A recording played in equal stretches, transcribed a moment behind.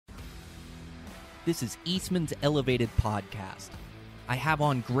This is Eastmans Elevated podcast. I have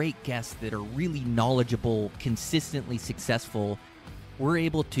on great guests that are really knowledgeable, consistently successful. We're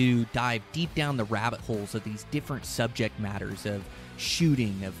able to dive deep down the rabbit holes of these different subject matters of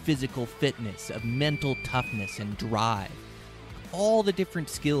shooting, of physical fitness, of mental toughness and drive. All the different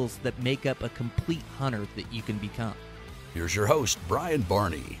skills that make up a complete hunter that you can become. Here's your host, Brian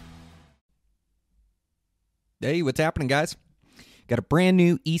Barney. Hey, what's happening, guys? Got a brand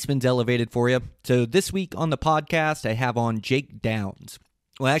new Eastmans Elevated for you. So this week on the podcast, I have on Jake Downs.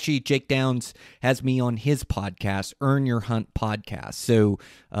 Well, actually, Jake Downs has me on his podcast, Earn Your Hunt podcast. So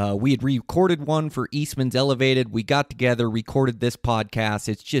we had recorded one for Eastmans Elevated. We got together, recorded this podcast.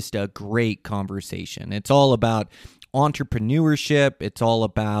 It's just a great conversation. It's all about entrepreneurship. It's all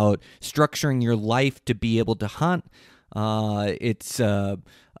about structuring your life to be able to hunt. It's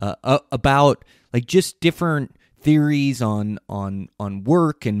about like just different theories on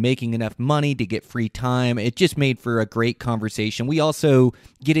work and making enough money to get free time. It just made for a great conversation. We also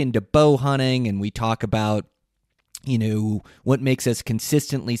get into bow hunting and we talk about, what makes us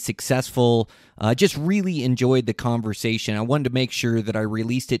consistently successful. Just really enjoyed the conversation. I wanted to make sure that I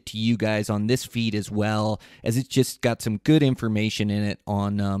released it to you guys on this feed as well, as it's just got some good information in it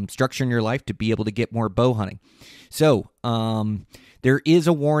on structuring your life to be able to get more bow hunting. So, there is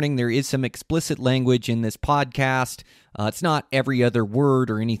a warning. There is some explicit language in this podcast. It's not every other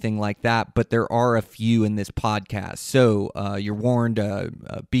word or anything like that, but there are a few in this podcast. So you're warned,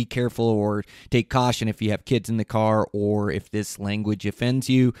 be careful or take caution if you have kids in the car or if this language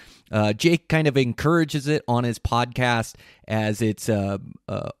offends you. Jake kind of encourages it on his podcast as it's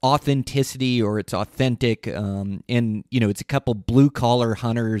authenticity or it's authentic. And, it's a couple blue-collar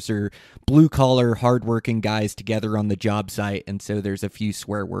hunters or blue-collar hardworking guys together on the job site. And so there's a few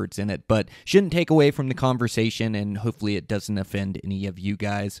swear words in it, but shouldn't take away from the conversation, and hopefully it doesn't offend any of you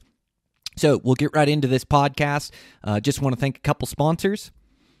guys. So we'll get right into this podcast. Just want to thank a couple sponsors.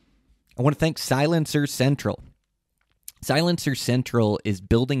 I want to thank Silencer Central. Silencer Central is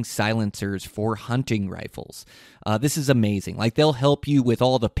building silencers for hunting rifles. This is amazing. Like, they'll help you with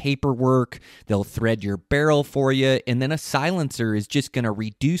all the paperwork. They'll thread your barrel for you. And then a silencer is just going to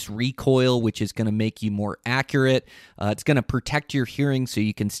reduce recoil, which is going to make you more accurate. It's going to protect your hearing so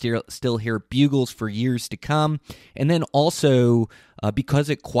you can still hear bugles for years to come. And then also, because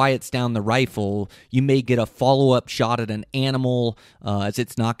it quiets down the rifle, you may get a follow-up shot at an animal as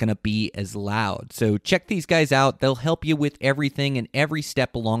it's not going to be as loud. So check these guys out. They'll help you with everything and every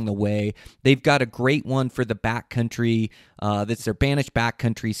step along the way. They've got a great one for the backcountry. That's their Banish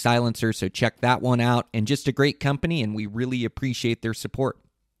backcountry silencer, so check that one out. And just a great company, and we really appreciate their support.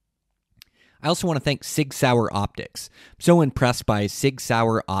 I also want to thank Sig Sauer Optics. I'm so impressed by Sig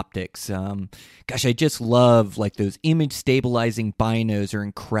Sauer Optics. I just love like those image stabilizing binos are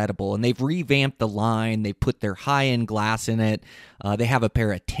incredible, and they've revamped the line. They put their high-end glass in it. They have a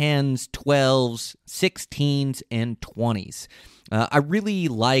pair of 10s, 12s, 16s, and 20s. I really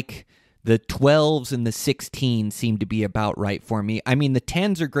like the 12s and the 16s seem to be about right for me. I mean, the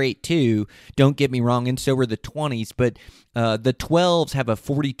 10s are great too, don't get me wrong, and so are the 20s, but the 12s have a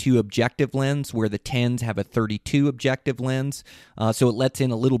 42 objective lens where the 10s have a 32 objective lens, so it lets in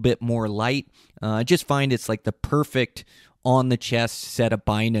a little bit more light. I just find it's like the perfect on-the-chest set of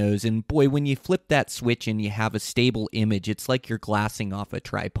binos, and boy, when you flip that switch and you have a stable image, it's like you're glassing off a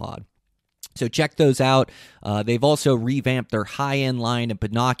tripod. So check those out. They've also revamped their high-end line of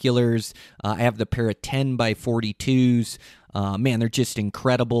binoculars. I have the pair of 10 by 42s. Man, they're just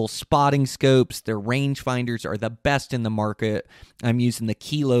incredible. Spotting scopes, their rangefinders are the best in the market. I'm using the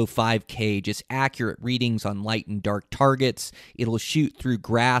Kilo 5K, just accurate readings on light and dark targets. It'll shoot through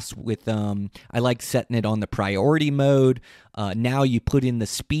grass with, I like setting it on the priority mode. Now you put in the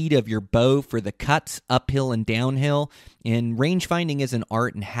speed of your bow for the cuts, uphill and downhill. And rangefinding is an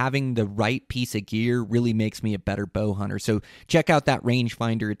art, and having the right piece of gear really makes me a better bow hunter. So check out that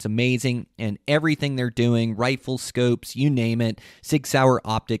rangefinder. It's amazing. And everything they're doing, rifle scopes, you name it, Sig Sauer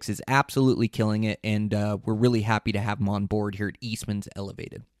Optics is absolutely killing it. And we're really happy to have them on board here at Eastmans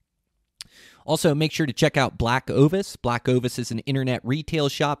Elevated. Also, make sure to check out Black Ovis. Black Ovis is an internet retail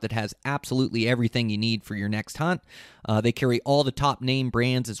shop that has absolutely everything you need for your next hunt. They carry all the top name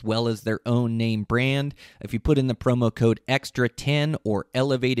brands as well as their own name brand. If you put in the promo code EXTRA10 or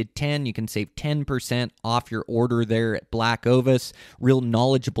ELEVATED10, you can save 10% off your order there at Black Ovis. Real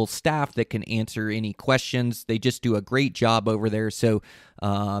knowledgeable staff that can answer any questions. They just do a great job over there. So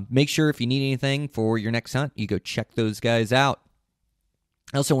make sure if you need anything for your next hunt, you go check those guys out.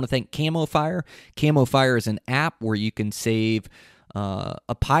 I also want to thank Camo Fire. Camo Fire is an app where you can save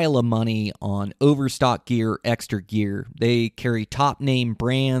a pile of money on overstock gear, extra gear. They carry top name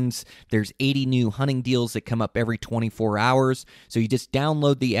brands. There's 80 new hunting deals that come up every 24 hours. So you just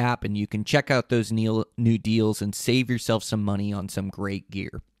download the app and you can check out those new deals and save yourself some money on some great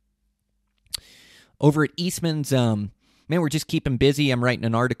gear. Over at Eastman's, man, we're just keeping busy. I'm writing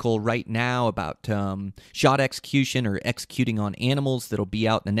an article right now about shot execution or executing on animals that'll be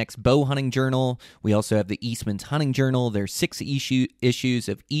out in the next bow hunting journal. We also have the Eastman's Hunting Journal. There's 6 issues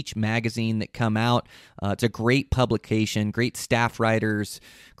of each magazine that come out. It's a great publication, great staff writers,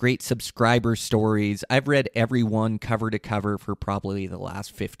 great subscriber stories. I've read every one cover to cover for probably the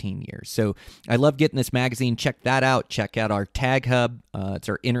last 15 years. So I love getting this magazine. Check that out. Check out our Tag Hub. It's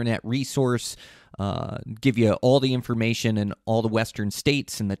our internet resource. Give you all the information in all the western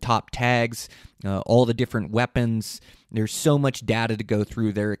states and the top tags, all the different weapons. There's so much data to go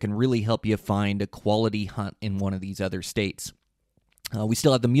through there. It can really help you find a quality hunt in one of these other states. We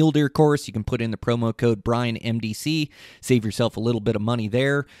still have the mule deer course. You can put in the promo code BrianMDC, save yourself a little bit of money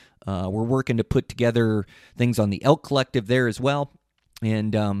there. We're working to put together things on the elk collective there as well.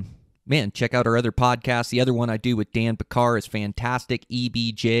 And man, check out our other podcast. The other one I do with Dan Picard is fantastic.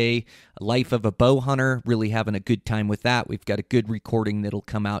 EBJ, Life of a Bow Hunter. Really having a good time with that. We've got a good recording that'll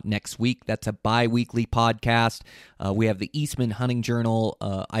come out next week. That's a bi-weekly podcast. We have the Eastman Hunting Journal.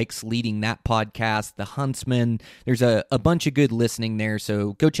 Ike's leading that podcast. The Huntsman. There's a bunch of good listening there.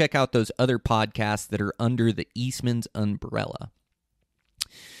 So go check out those other podcasts that are under the Eastman's umbrella.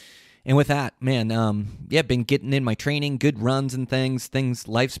 And with that, man, been getting in my training, good runs and things.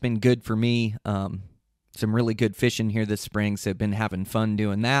 Life's been good for me. Some really good fishing here this spring, so I've been having fun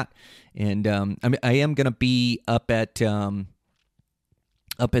doing that. And I am going to be up at the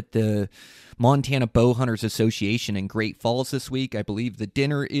Montana Bow Hunters Association in Great Falls this week. I believe the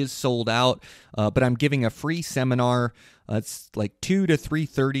dinner is sold out, but I'm giving a free seminar. It's like 2 to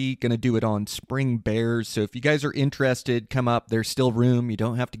 3:30. Going to do it on spring bears. So if you guys are interested, come up. There's still room. You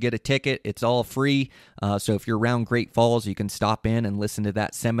don't have to get a ticket. It's all free. So if you're around Great Falls, you can stop in and listen to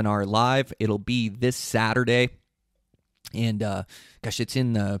that seminar live. It'll be this Saturday. And it's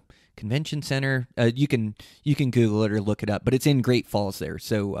in the Convention Center. You can Google it or look it up, but it's in Great Falls there.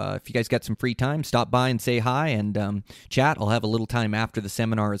 So if you guys got some free time, stop by and say hi and chat. I'll have a little time after the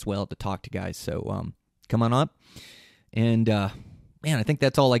seminar as well to talk to guys. So come on up. And man, I think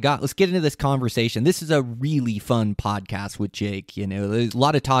that's all I got. Let's get into this conversation. This is a really fun podcast with Jake. You know, there's a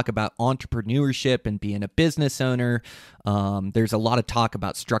lot of talk about entrepreneurship and being a business owner. There's a lot of talk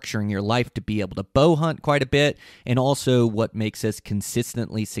about structuring your life to be able to bow hunt quite a bit, and also what makes us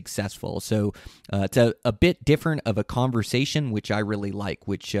consistently successful. So it's a bit different of a conversation, which I really like,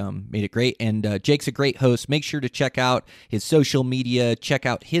 which made it great. And Jake's a great host. Make sure to check out his social media, check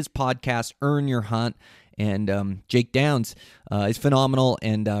out his podcast, Earn Your Hunt. And Jake Downs is phenomenal,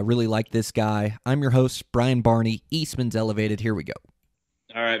 and really like this guy. I'm your host, Brian Barney, Eastmans Elevated. Here we go.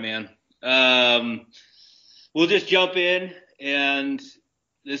 All right, man. We'll just jump in, and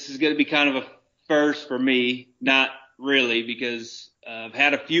this is going to be kind of a first for me. Not really, because I've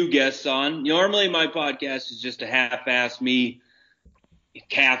had a few guests on. Normally, my podcast is just a half-ass me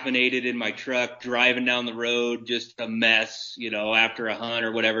caffeinated in my truck, driving down the road, just a mess, after a hunt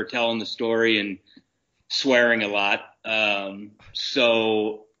or whatever, telling the story and swearing a lot.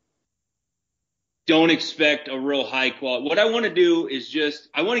 So don't expect a real high quality. What I want to do is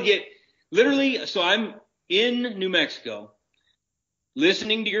I want to get literally, so I'm in New Mexico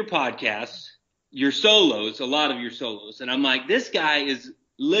listening to your podcasts, your solos, a lot of your solos. And I'm like, this guy is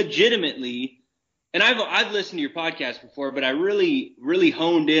legitimately, and I've listened to your podcast before, but I really, really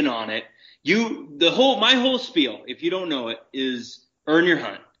honed in on it. My whole spiel, if you don't know it, is Earn Your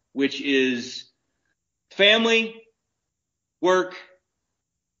Hunt, which is family, work,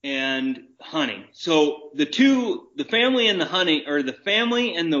 and hunting. So the family and the hunting, or the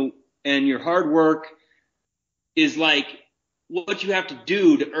family and your hard work is like what you have to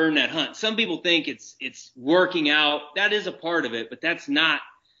do to earn that hunt. Some people think it's working out. That is a part of it, but that's not.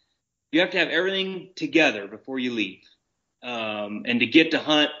 You have to have everything together before you leave. And to get to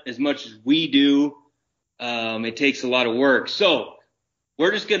hunt as much as we do, it takes a lot of work. So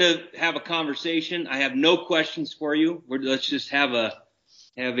we're just going to have a conversation. I have no questions for you. Let's just have a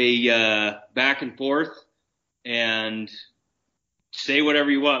back and forth, and say whatever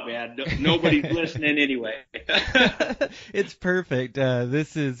you want, man. Nobody's listening anyway. It's perfect.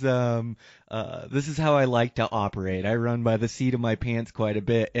 This is how I like to operate. I run by the seat of my pants quite a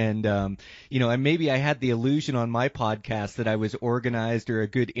bit, and and maybe I had the illusion on my podcast that I was organized or a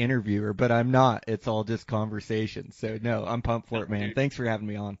good interviewer, but I'm not. It's all just conversation. So no, I'm pumped for it, man. Thanks for having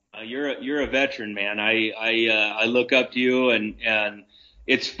me on. You're a veteran, man. I look up to you, and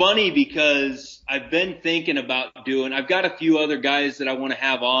it's funny because I've been thinking about I've got a few other guys that I want to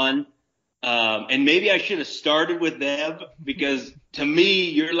have on. And maybe I should have started with them, because to me,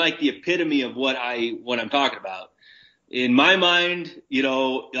 you're like the epitome of what I'm talking about. In my mind,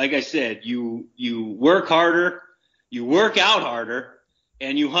 like I said, you work harder, you work out harder,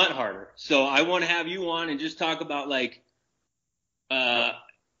 and you hunt harder. So I want to have you on and just talk about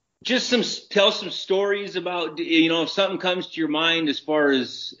tell some stories about, if something comes to your mind as far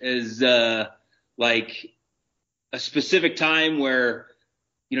as like a specific time where,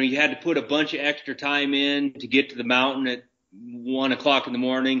 you had to put a bunch of extra time in to get to the mountain at 1:00 in the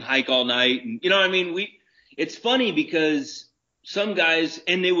morning, hike all night. And it's funny because some guys,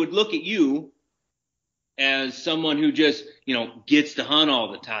 and they would look at you as someone who just, gets to hunt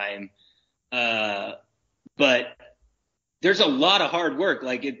all the time. But there's a lot of hard work.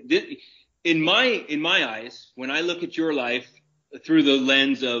 Like in my eyes, when I look at your life through the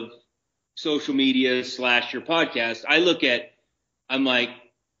lens of social media / your podcast, I'm like,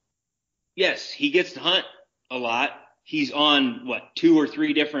 yes, he gets to hunt a lot. He's on 2 or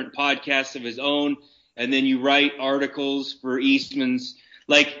 3 different podcasts of his own. And then you write articles for Eastmans.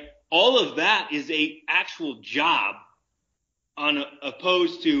 Like, all of that is a actual job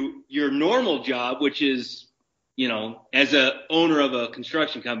opposed to your normal job, which is, as a owner of a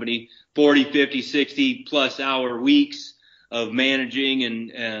construction company, 40, 50, 60 plus hour weeks of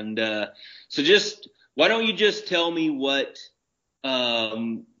managing. And so why don't you just tell me what,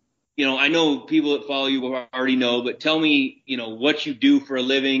 I know people that follow you already know, but tell me, what you do for a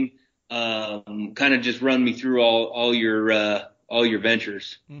living. Kind of just run me through all your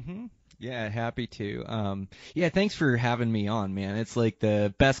ventures. Mm-hmm. Yeah, happy to. Thanks for having me on, man. It's like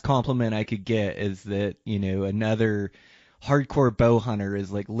the best compliment I could get is that, another hardcore bow hunter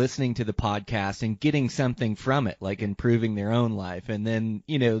is like listening to the podcast and getting something from it, like improving their own life. And then,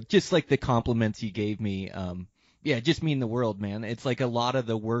 just like the compliments you gave me, it just mean the world, man. It's like a lot of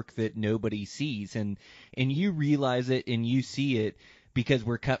the work that nobody sees, and you realize it and you see it because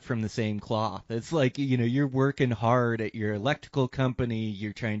we're cut from the same cloth. It's like, you're working hard at your electrical company,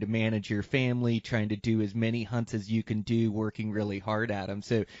 you're trying to manage your family, trying to do as many hunts as you can do, working really hard at them.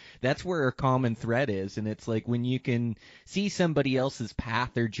 So that's where our common thread is. And it's like when you can see somebody else's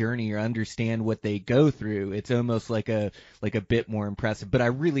path or journey or understand what they go through, it's almost like a bit more impressive. But I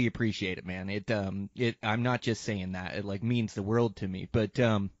really appreciate it, man. I'm not just saying that. It like means the world to me. But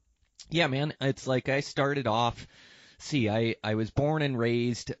yeah, man, it's like I started off. I was born and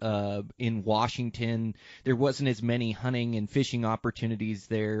raised in Washington. There wasn't as many hunting and fishing opportunities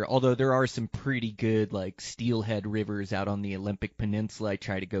there, although there are some pretty good like steelhead rivers out on the Olympic Peninsula. I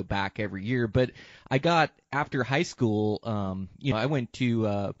try to go back every year. But after high school, I went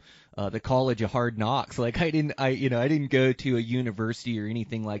to the College of Hard Knocks. Like I didn't go to a university or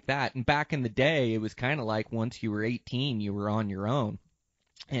anything like that. And back in the day, it was kind of like once you were 18, you were on your own.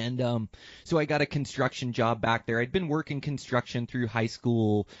 And so I got a construction job back there. I'd been working construction through high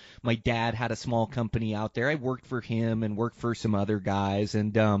school. My dad had a small company out there. I worked for him and worked for some other guys.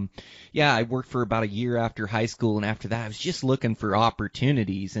 And I worked for about a year after high school. And after that, I was just looking for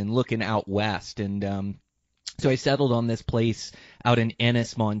opportunities and looking out west. And so I settled on this place out in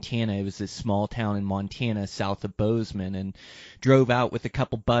Ennis, Montana. It was this small town in Montana south of Bozeman, and drove out with a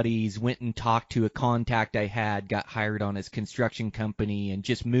couple buddies, went and talked to a contact I had, got hired on his construction company, and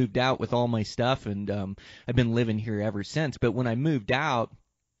just moved out with all my stuff. And I've been living here ever since. But when I moved out,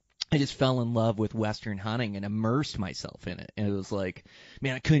 I just fell in love with Western hunting and immersed myself in it. And it was like,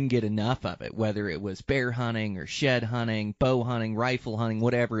 man, I couldn't get enough of it, whether it was bear hunting or shed hunting, bow hunting, rifle hunting,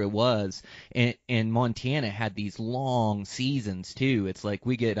 whatever it was. And Montana had these long seasons too. It's like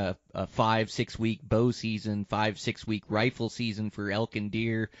we get a 5-6 week bow season, 5-6 week rifle season for elk and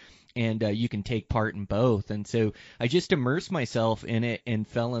deer. And you can take part in both. And so I just immersed myself in it and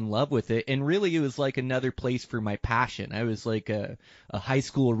fell in love with it. And really, it was like another place for my passion. I was like a high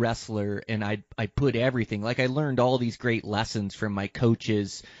school wrestler, and I put everything. Like I learned all these great lessons from my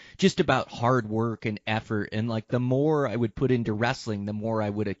coaches just about hard work and effort. And like the more I would put into wrestling, the more I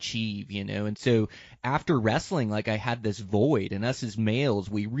would achieve, And so after wrestling, like I had this void, and us as males,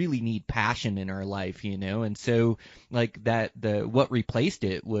 we really need passion in our life, And so like what replaced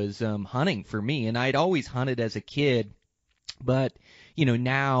it was hunting for me. And I'd always hunted as a kid, But,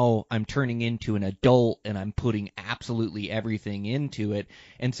 now I'm turning into an adult and I'm putting absolutely everything into it.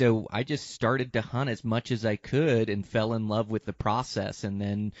 And so I just started to hunt as much as I could and fell in love with the process, and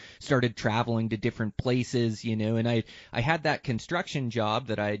then started traveling to different places, and I had that construction job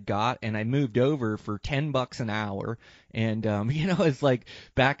that I had got, and I moved over for $10 an hour. And, it's like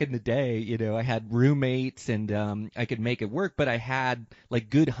back in the day, I had roommates and I could make it work, but I had like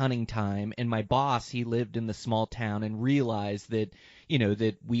good hunting time. And my boss, he lived in the small town and realized that,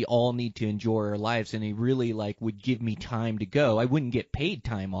 that we all need to enjoy our lives. And he really like would give me time to go. I wouldn't get paid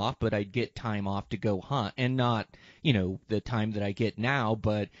time off, but I'd get time off to go hunt, and not, the time that I get now,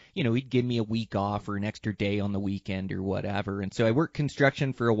 but, he'd give me a week off or an extra day on the weekend or whatever. And so I worked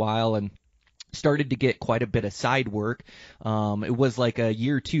construction for a while and started to get quite a bit of side work. It was like a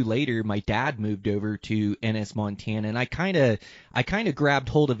year or two later, my dad moved over to Ennis, Montana, and I kind of grabbed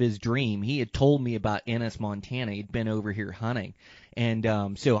hold of his dream. He had told me about Ennis, Montana. He'd been over here hunting. And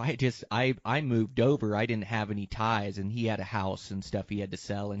so I moved over. I didn't have any ties, and he had a house and stuff he had to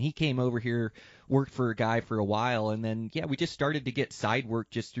sell. And he came over here, worked for a guy for a while, and then, we just started to get side work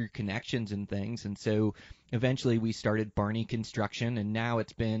just through connections and things. And so eventually we started Barney Construction, and now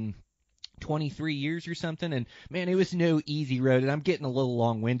it's been 23 years or something. And man, it was no easy road, and I'm getting a little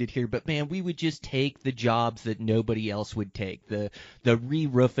long-winded here, but man, we would just take the jobs that nobody else would take, the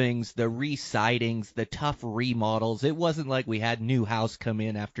re-roofings, the re-sidings, the tough remodels. It wasn't like we had new house come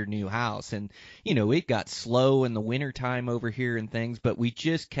in after new house, and it got slow in the wintertime over here and things, but we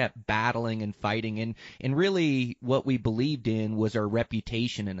just kept battling and fighting, and really what we believed in was our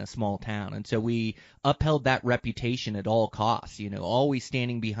reputation in a small town. And so we upheld that reputation at all costs, always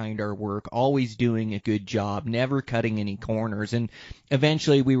standing behind our work, always doing a good job, never cutting any corners. And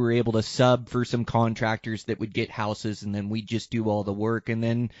eventually we were able to sub for some contractors that would get houses, and then we'd just do all the work. And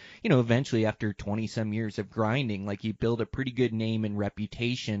then, eventually after 20 some years of grinding, like, you build a pretty good name and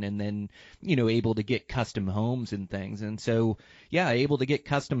reputation, and then, able to get custom homes and things. And so, able to get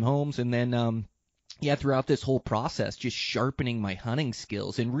custom homes, and then, throughout this whole process, just sharpening my hunting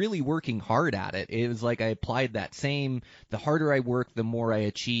skills and really working hard at it. It was like I applied that same, the harder I work, the more I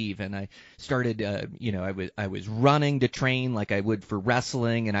achieve. And I started, I was running to train like I would for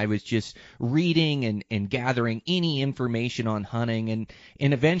wrestling, and I was just reading and gathering any information on hunting, and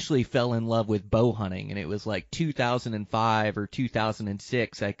eventually fell in love with bow hunting. And it was like 2005 or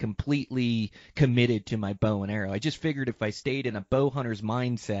 2006, I completely committed to my bow and arrow. I just figured if I stayed in a bow hunter's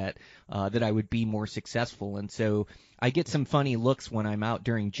mindset, that I would be more successful. And so I get some funny looks when I'm out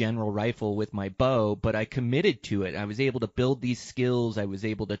during general rifle with my bow, but I committed to it. I was able to build these skills. I was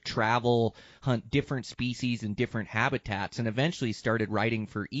able to travel, hunt different species and different habitats, and eventually started writing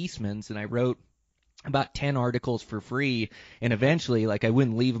for Eastmans. And I wrote about 10 articles for free, and eventually, like, I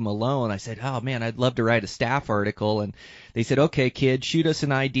wouldn't leave them alone. I said, oh man, I'd love to write a staff article. And they said, okay, kid, shoot us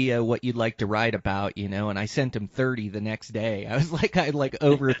an idea what you'd like to write about, and I sent them 30 the next day. I was like, I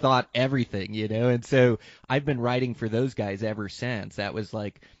overthought everything, and so I've been writing for those guys ever since. That was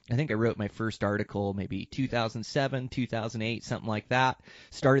like, I think I wrote my first article maybe 2007, 2008, something like that.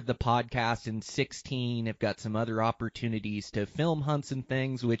 Started the podcast in 16. I've got some other opportunities to film hunts and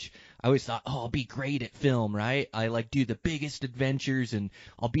things, which I always thought, oh, I'll be great at film, right? I do the biggest adventures, and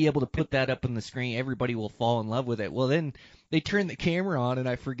I'll be able to put that up on the screen. Everybody will fall in love with it. Well, then they turn the camera on, and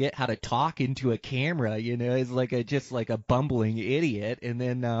I forget how to talk into a camera, it's like a bumbling idiot. And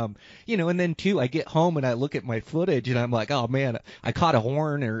then, and then too, I get home and I look at my footage, and I'm like, oh man, I caught a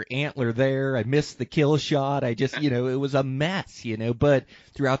horn or antler there. I missed the kill shot. I just, it was a mess, but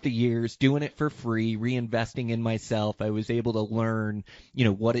throughout the years, doing it for free, reinvesting in myself, I was able to learn,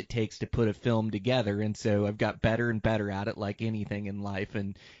 what it takes to put a film together. And so I've got better and better at it, like anything in life.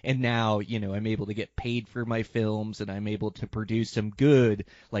 And now, I'm able to get paid for my films, and I'm able to produce some good,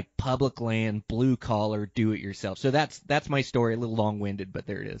 like, public land, blue collar, do it yourself. So that's my story. A little long winded, but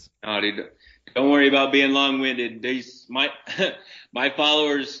there it is. Oh, dude, don't worry about being long winded. My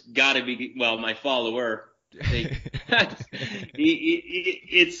followers gotta be, well, my follower,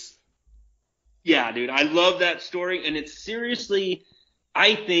 it's, yeah, dude, I love that story. And it's seriously,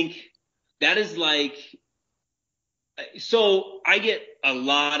 I think that is like, so I get a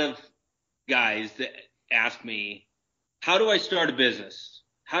lot of guys that ask me, how do I start a business?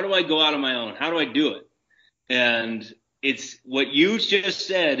 How do I go out on my own? How do I do it? And it's what you just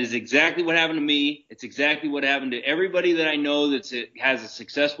said is exactly what happened to me. It's exactly what happened to everybody that I know has a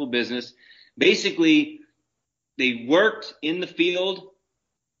successful business. Basically, they worked in the field,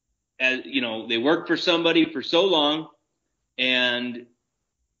 they worked for somebody for so long, and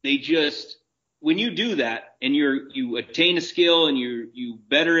they just, when you do that and you attain a skill and you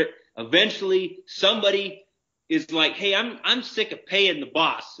better it, eventually somebody is like, hey, I'm sick of paying the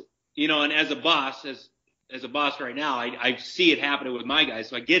boss, and as a boss, as a boss right now, I see it happening with my guys.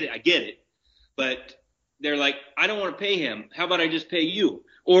 So I get it. But they're like, I don't want to pay him. How about I just pay you?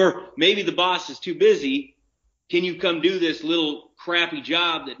 Or maybe the boss is too busy. Can you come do this little crappy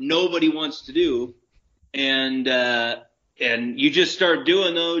job that nobody wants to do? And you just start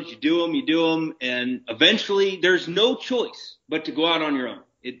doing those, you do them, and eventually there's no choice but to go out on your own.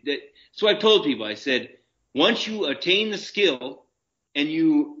 So I told people, I said, once you attain the skill and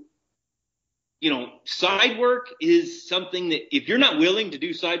side work is something that if you're not willing to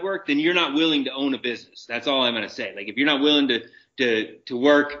do side work, then you're not willing to own a business. That's all I'm going to say. Like if you're not willing to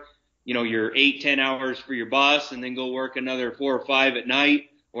work, your 8-10 hours for your boss and then go work another 4 or 5 at night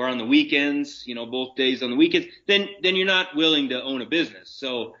or on the weekends, both days on the weekends, then you're not willing to own a business.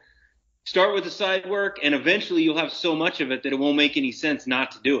 So start with the side work and eventually you'll have so much of it that it won't make any sense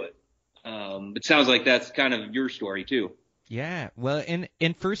not to do it. It sounds like that's kind of your story too. Yeah, well,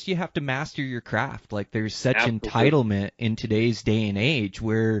 and first you have to master your craft. Like there's such Absolutely. entitlement in today's day and age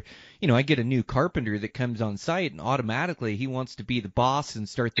where, I get a new carpenter that comes on site and automatically he wants to be the boss and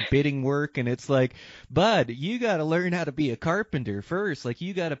start the bidding work. And it's like, bud, you got to learn how to be a carpenter first. Like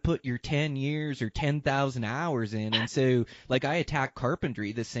you got to put your 10 years or 10,000 hours in. And so like I attack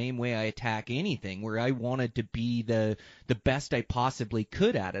carpentry the same way I attack anything, where I wanted to be the best I possibly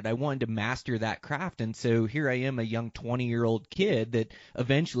could at it. I wanted to master that craft. And so here I am, a young 20-year-old kid that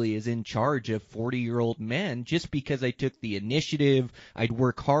eventually is in charge of 40-year-old men just because I took the initiative. I'd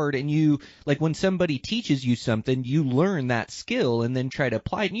work hard. And like when somebody teaches you something, you learn that skill and then try to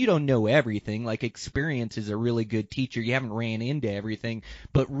apply it. And you don't know everything. Like experience is a really good teacher. You haven't ran into everything,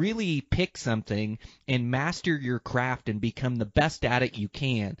 but really pick something and master your craft and become the best at it you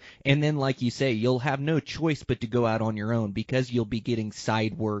can. And then, like you say, you'll have no choice but to go out on your own because you'll be getting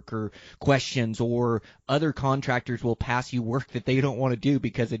side work or questions, or other contractors will pass you work that they don't want to do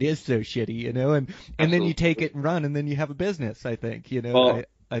because it is so shitty, and then you take it and run, and then you have a business, I think, Well,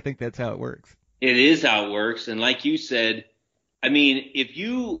 I think that's how it works. it is how it works. And like you said, I mean,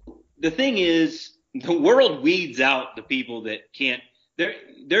 the thing is, the world weeds out the people that can't.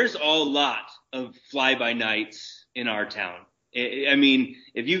 There's a lot of fly-by-nights in our town. I mean,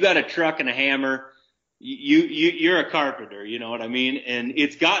 if you got a truck and a hammer, you're a carpenter, you know what I mean? And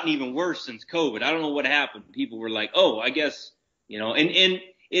it's gotten even worse since COVID. I don't know what happened. People were like, oh, I guess, and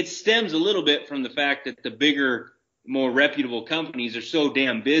it stems a little bit from the fact that the bigger, more reputable companies are so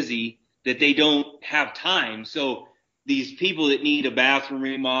damn busy that they don't have time. So these people that need a bathroom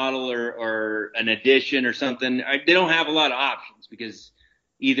remodel or an addition or something, they don't have a lot of options because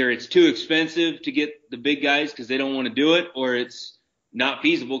either it's too expensive to get the big guys because they don't want to do it, or it's not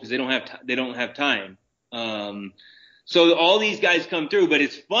feasible because they don't have time. So all these guys come through, but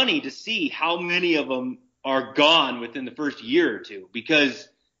it's funny to see how many of them are gone within the first year or two because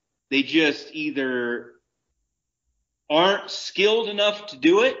they just either aren't skilled enough to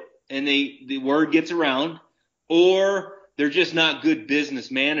do it and the word gets around, or they're just not good business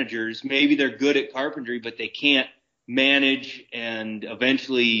managers. Maybe they're good at carpentry, but they can't manage, and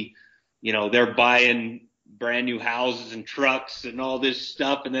eventually, they're buying brand new houses and trucks and all this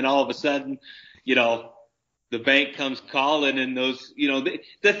stuff. And then all of a sudden, the bank comes calling, and those,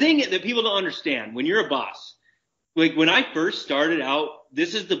 the thing that people don't understand when you're a boss, like when I first started out,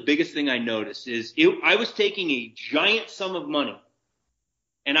 this is the biggest thing I noticed is I was taking a giant sum of money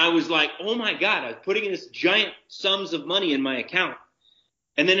and I was like, oh my God, I was putting in this giant sums of money in my account.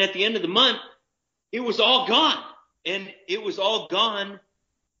 And then at the end of the month, it was all gone, and it was all gone.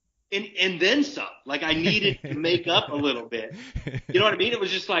 And then some. Like I needed to make up a little bit. You know what I mean? It was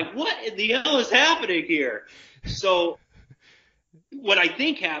just like, what the hell is happening here? So what I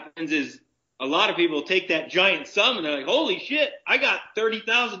think happens is a lot of people take that giant sum and they're like, holy shit, I got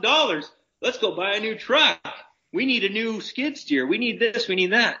 $30,000. Let's go buy a new truck. We need a new skid steer. We need this. We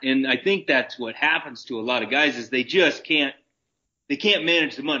need that. And I think that's what happens to a lot of guys is they just can't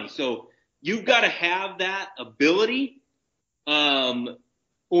manage the money. So you've got to have that ability,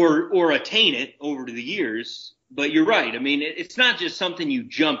 or attain it over the years. But you're right. I mean, it's not just something you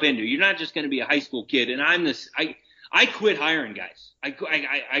jump into. You're not just going to be a high school kid. And I quit hiring guys.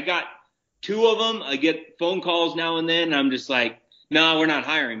 I got 2 of them. I get phone calls now and then. And I'm just like, no, we're not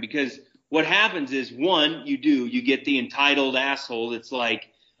hiring, because what happens is, one, you get the entitled asshole that's like,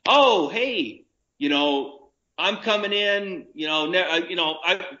 oh, hey, I'm coming in,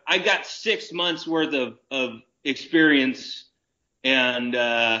 I got 6 months worth of experience, and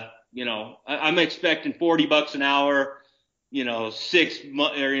I'm expecting $40 an hour,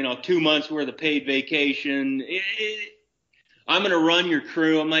 2 months worth of paid vacation. I'm going to run your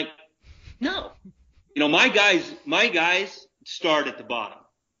crew. I'm like, no, My guys start at the bottom,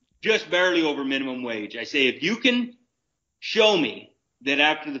 just barely over minimum wage. I say, if you can show me that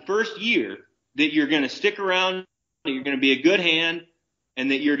after the first year that you're going to stick around, that you're going to be a good hand,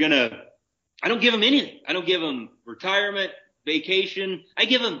 and that you're going to, I don't give them anything. I don't give them retirement, vacation. I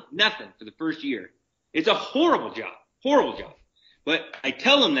give them nothing for the first year. It's a horrible job. But I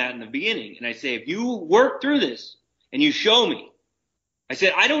tell them that in the beginning, and I say, if you work through this and you show me, I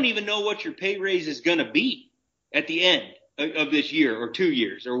said, I don't even know what your pay raise is going to be at the end of this year or 2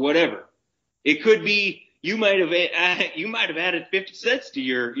 years or whatever. It could be you might have added 50 cents to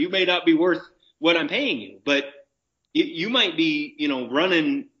you may not be worth what I'm paying you, but you might be,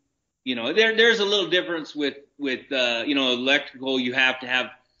 running, there's a little difference with electrical. You have to have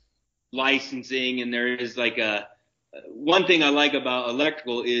licensing, and there is like one thing I like about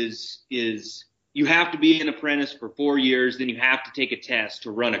electrical is you have to be an apprentice for 4 years, then you have to take a test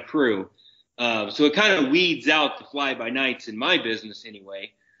to run a crew. So it kind of weeds out the fly-by-nights in my business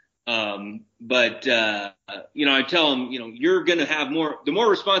anyway. But I tell them, you're going to have the more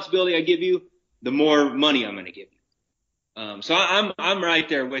responsibility I give you, the more money I'm going to give you. So I'm right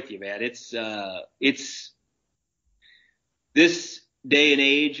there with you, man. It's this day and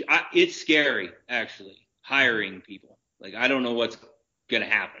age, it's scary actually hiring people. Like, I don't know what's going to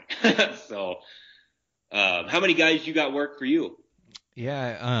happen. So, how many guys you got work for you?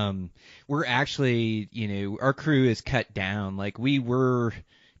 Yeah, we're actually, our crew is cut down. Like, we were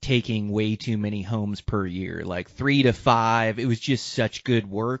taking way too many homes per year, like 3 to 5. It was just such good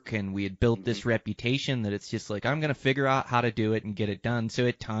work, and we had built this reputation that it's just like, I'm going to figure out how to do it and get it done. So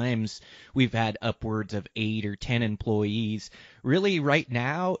at times we've had upwards of 8 or 10 employees. Really, right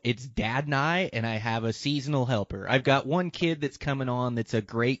now, it's Dad and I have a seasonal helper. I've got one kid that's coming on that's a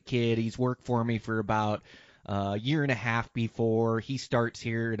great kid. He's worked for me for about a year and a half before. He starts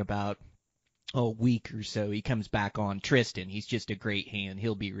here in about a week or so. He comes back on. Tristan, he's just a great hand.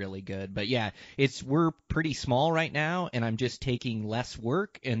 He'll be really good. But yeah, we're pretty small right now, and I'm just taking less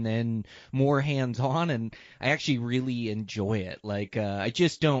work and then more hands-on, and I actually really enjoy it. Like, I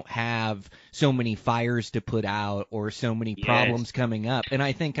just don't have so many fires to put out or so many problems coming up, and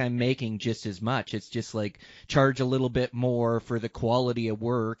I think I'm making just as much. It's just like charge a little bit more for the quality of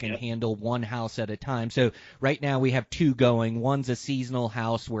work and handle one house at a time. So right now we have 2 going. One's a seasonal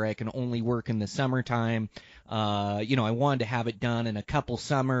house where I can only work in the summertime. I wanted to have it done in a couple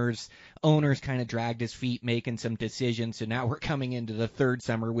summers. Owner's kind of dragged his feet making some decisions, so now we're coming into the 3rd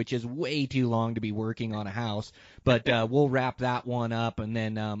summer, which is way too long to be working on a house. But we'll wrap that one up, and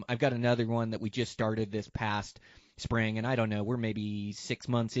then I've got another one that we just started this past spring, and I don't know, we're maybe 6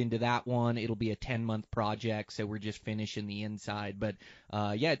 months into that one. It'll be a 10-month project, so we're just finishing the inside. But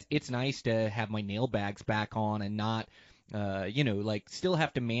it's nice to have my nail bags back on and not still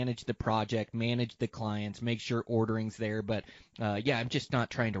have to manage the project, manage the clients, make sure ordering's there. But, I'm just not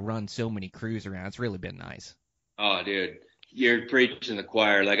trying to run so many crews around. It's really been nice. Oh, dude, you're preaching the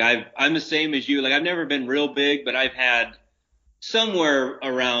choir. Like, I'm the same as you. Like, I've never been real big, but I've had somewhere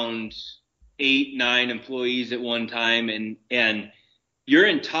around 8, 9 employees at one time. And your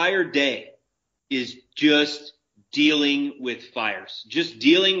entire day is just dealing with fires, just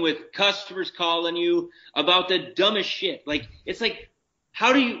dealing with customers calling you about the dumbest shit. Like, it's like,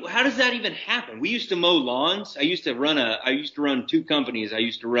 how does that even happen? We used to mow lawns. I used to run 2 companies. I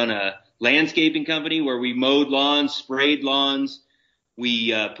used to run a landscaping company where we mowed lawns, sprayed lawns.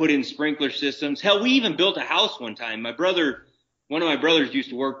 We put in sprinkler systems. Hell, we even built a house one time. One of my brothers used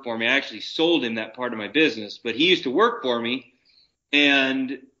to work for me. I actually sold him that part of my business, but he used to work for me,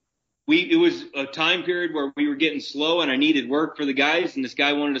 and it was a time period where we were getting slow and I needed work for the guys, and this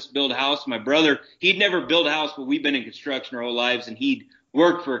guy wanted us to build a house. My brother, he'd never built a house, but we've been in construction our whole lives, and he'd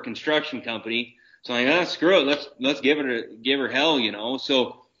worked for a construction company. So I'm like, screw it. Let's give her hell,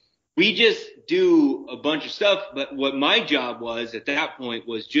 So we just do a bunch of stuff. But what my job was at that point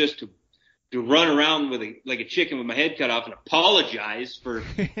was just to run around like a chicken with my head cut off and apologize for,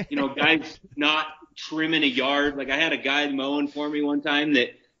 guys not trimming a yard. Like, I had a guy mowing for me one time that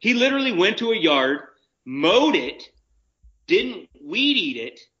he literally went to a yard, mowed it, didn't weed eat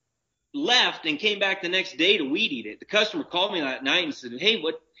it, left, and came back the next day to weed eat it. The customer called me that night and said, "Hey,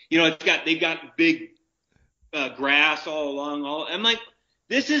 what? They've got big grass all along. I'm like,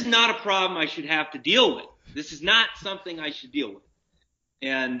 this is not a problem I should have to deal with. This is not something I should deal with."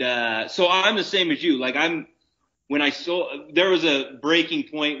 And so I'm the same as you. Like, there was a breaking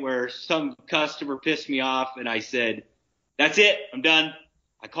point where some customer pissed me off, and I said, "That's it, I'm done."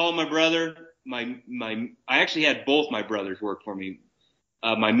 I called my brother. I actually had both my brothers work for me.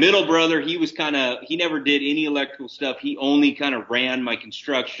 My middle brother, he never did any electrical stuff. He only kind of ran my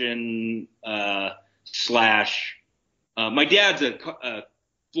construction slash, my dad's a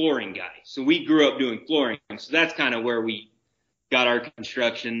flooring guy. So we grew up doing flooring. So that's kind of where we got our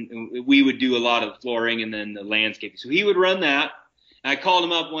construction. We would do a lot of the flooring and then the landscaping. So he would run that. And I called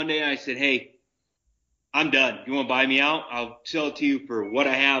him up one day and I said, hey, I'm done. You want to buy me out? I'll sell it to you for what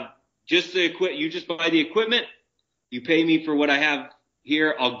I have. Just the you just buy the equipment. You pay me for what I have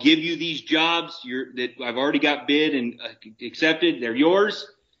here. I'll give you these jobs that I've already got bid and accepted. They're yours.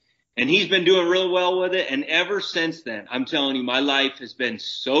 And he's been doing real well with it. And ever since then, I'm telling you, my life has been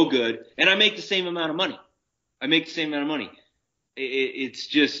so good. And I make the same amount of money. It's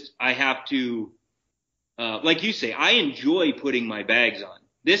just, I have to, like you say, I enjoy putting my bags on.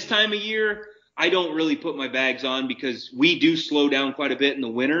 This time of year, I don't really put my bags on because we do slow down quite a bit in the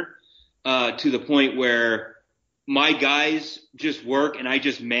winter, to the point where my guys just work and I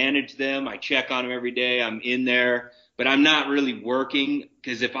just manage them. I check on them every day. I'm in there, but I'm not really working,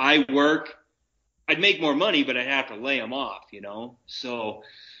 because if I work, I'd make more money, but I'd have to lay them off, So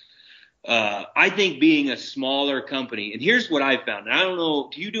I think being a smaller company, and here's what I've found. And I don't know,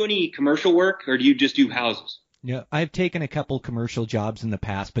 do you do any commercial work or do you just do houses? Yeah, I've taken a couple commercial jobs in the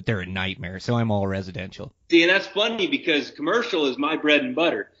past, but they're a nightmare, so I'm all residential. See, and that's funny because commercial is my bread and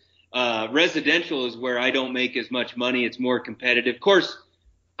butter. Residential is where I don't make as much money. It's more competitive. Of course,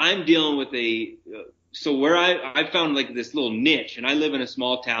 I'm dealing with so where I found like this little niche, and I live in a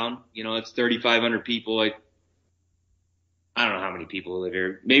small town, it's 3,500 people. I don't know how many people live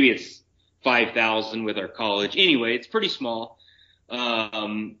here. Maybe it's 5,000 with our college. Anyway, it's pretty small.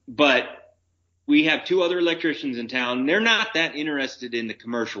 But we have two other electricians in town, and they're not that interested in the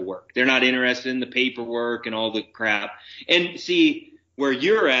commercial work. They're not interested in the paperwork and all the crap. And see, where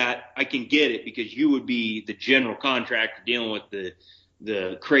you're at, I can get it because you would be the general contractor dealing with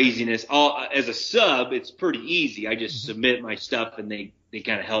the craziness. As a sub, it's pretty easy. I just submit my stuff and they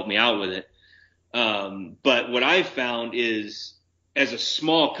kind of help me out with it. But what I've found is, as a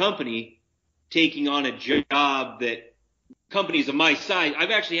small company, taking on a job that companies of my size,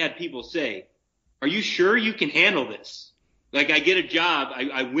 I've actually had people say, are you sure you can handle this? Like, I get a job,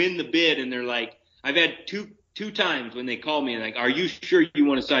 I win the bid, and they're like, I've had two times when they call me and like, are you sure you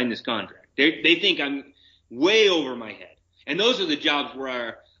want to sign this contract? They think I'm way over my head. And those are the jobs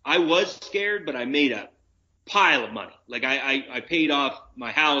where I was scared, but I made a pile of money. Like I paid off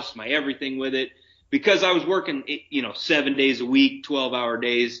my house, my everything with it, because I was working, 7 days a week, 12-hour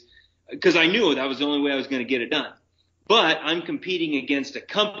days, because I knew that was the only way I was going to get it done. But I'm competing against a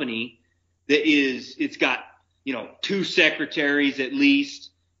company that it's got, 2 secretaries at least,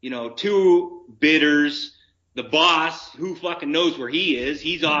 2 bidders, the boss, who fucking knows where he is.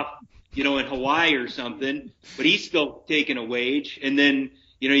 He's off, in Hawaii or something, but he's still taking a wage. And then,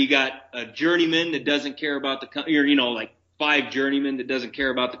 you got a journeyman that doesn't care about the company, or, like 5 journeymen that doesn't care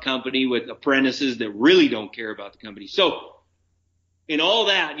about the company, with apprentices that really don't care about the company. So in all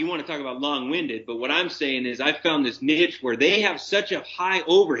that, you want to talk about long-winded, but what I'm saying is I found this niche where they have such a high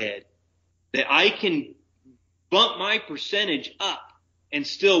overhead that I can bump my percentage up and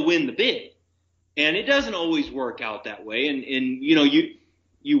still win the bid. And it doesn't always work out that way. And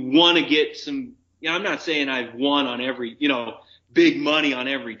you want to get some, I'm not saying I've won on every, big money on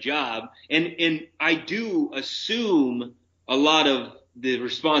every job. And I do assume a lot of the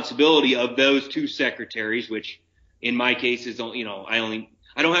responsibility of those 2 secretaries, which in my case is,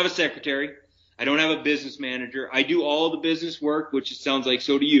 I don't have a secretary. I don't have a business manager. I do all the business work, which it sounds like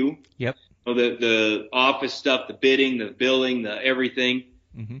so do you. Yep. The office stuff, the bidding, the billing, the everything.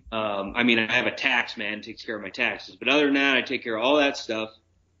 Mm-hmm. I have a tax man who takes care of my taxes, but other than that, I take care of all that stuff.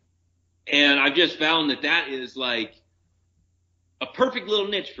 And I've just found that is like a perfect little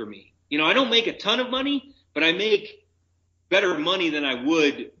niche for me. I don't make a ton of money, but I make better money than I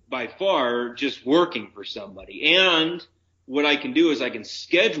would by far just working for somebody. And what I can do is I can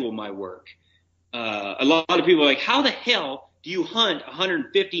schedule my work. A lot of people are like, how the hell do you hunt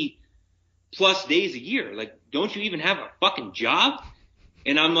 150 plus days a year? Like, don't you even have a fucking job?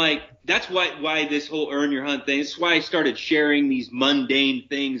 And I'm like, that's why this whole earn your hunt thing, this is why I started sharing these mundane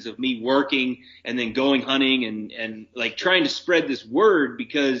things of me working and then going hunting and like trying to spread this word,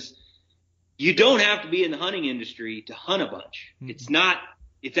 because you don't have to be in the hunting industry to hunt a bunch. Mm-hmm.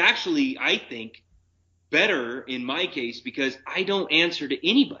 It's actually, I think, better in my case because I don't answer to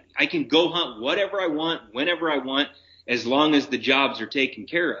anybody. I can go hunt whatever I want, whenever I want, as long as the jobs are taken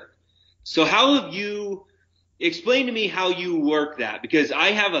care of. So how have you explain to me how you work that? Because I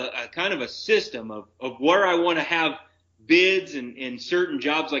have a kind of a system of where I want to have bids and certain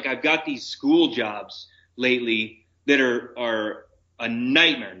jobs. Like I've got these school jobs lately that are a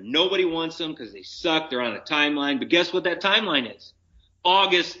nightmare. Nobody wants them because they suck. They're on a timeline. But guess what that timeline is?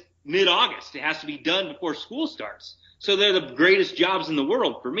 August mid-August. It has to be done before school starts. So they're the greatest jobs in the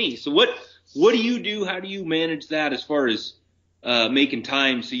world for me. So what do you do? How do you manage that as far as making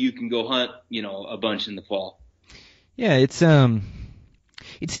time so you can go hunt, a bunch in the fall? Yeah, it's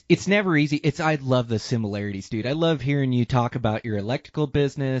never easy. I love the similarities, dude. I love hearing you talk about your electrical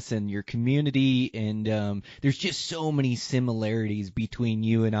business and your community, and there's just so many similarities between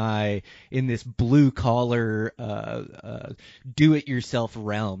you and I in this blue collar, do-it-yourself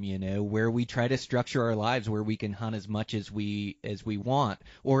realm. Where we try to structure our lives where we can hunt as much as we want,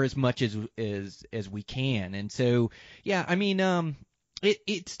 or as much as we can. And so, yeah, I mean,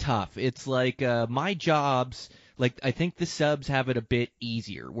 it's tough. It's like my jobs. Like, I think the subs have it a bit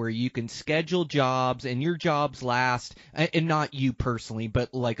easier, where you can schedule jobs and your jobs last, and not you personally,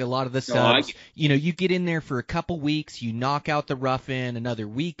 but like a lot of the subs, you get in there for a couple weeks, you knock out the rough in, another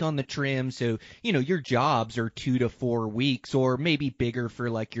week on the trim, so, your jobs are 2 to 4 weeks, or maybe bigger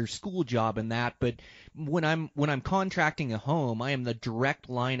for like your school job and that. But when I'm contracting a home, I am the direct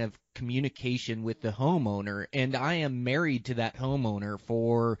line of communication with the homeowner, and I am married to that homeowner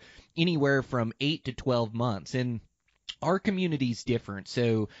for anywhere from 8 to 12 months. And our community's different.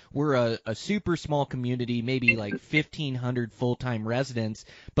 So we're a super small community, maybe like 1,500 full-time residents,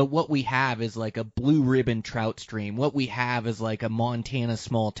 but what we have is like a blue ribbon trout stream. What we have is like a Montana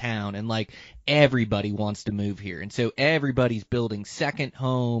small town, and like everybody wants to move here. And so everybody's building second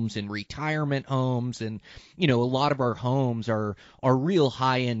homes and retirement homes, and a lot of our homes are real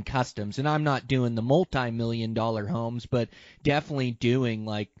high-end customs. And I'm not doing the multi-million-dollar homes, but definitely doing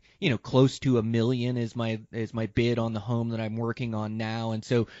like close to $1 million is my bid on the home that I'm working on now. And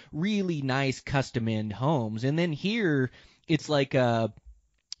so really nice custom end homes. And then here it's like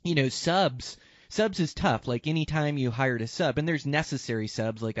subs is tough. Like anytime you hired a sub, and there's necessary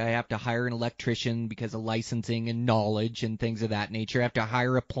subs, like I have to hire an electrician because of licensing and knowledge and things of that nature. I have to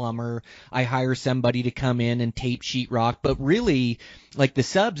hire a plumber. I hire somebody to come in and tape sheetrock. But really, like the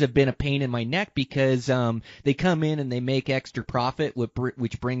subs have been a pain in my neck because they come in and they make extra profit,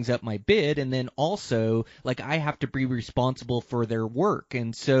 which brings up my bid. And then also, like, I have to be responsible for their work.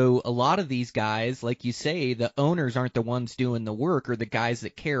 And so a lot of these guys, like you say, the owners aren't the ones doing the work, or the guys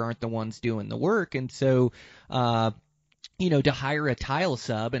that care aren't the ones doing the work. And so, to hire a tile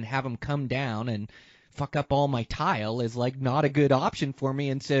sub and have them come down and fuck up all my tile is like not a good option for me.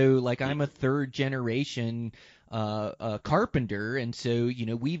 And so, like, I'm a third generation carpenter, and so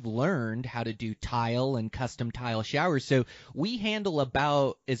we've learned how to do tile and custom tile showers. So we handle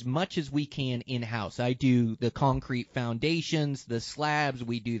about as much as we can in-house. I do the concrete foundations, the slabs,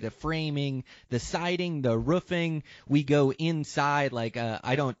 we do the framing, the siding, the roofing. We go inside, like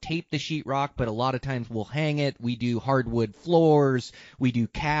I don't tape the sheetrock, but a lot of times we'll hang it. We do hardwood floors, we do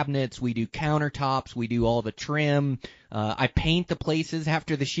cabinets, we do countertops, we do all the trim. I paint the places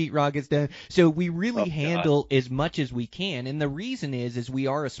after the sheetrock is done. So we really handle as much as we can. And the reason is we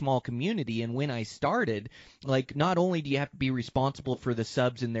are a small community. And when I started, like, not only do you have to be responsible for the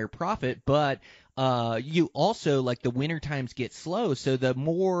subs and their profit, but you also, like, the winter times get slow. So the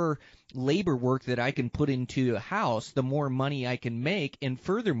more labor work that I can put into a house, the more money I can make. And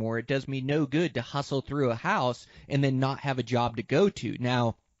furthermore, it does me no good to hustle through a house and then not have a job to go to.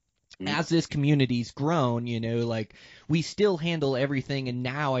 Now, as this community's grown, like, we still handle everything, and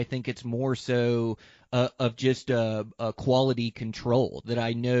now I think it's more so of just a quality control, that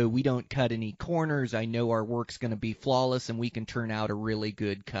I know we don't cut any corners. I know our work's going to be flawless, and we can turn out a really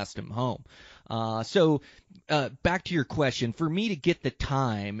good custom home. So back to your question, for me to get the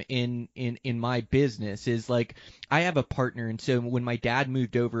time in my business is like, I have a partner. And so when my dad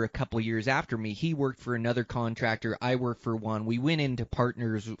moved over a couple of years after me, he worked for another contractor. I worked for one. We went into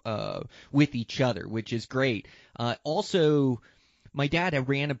partners with each other, which is great. Also, my dad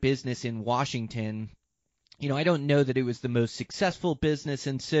ran a business in Washington. I don't know that it was the most successful business,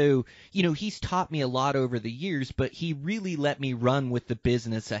 and so, he's taught me a lot over the years, but he really let me run with the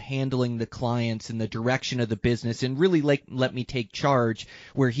business, handling the clients and the direction of the business, and really let me take charge,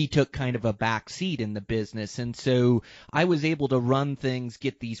 where he took kind of a back seat in the business. And so I was able to run things,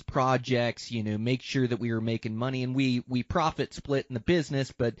 get these projects, make sure that we were making money, and we profit split in the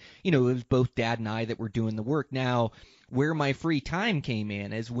business, but, it was both Dad and I that were doing the work. Now, where my free time came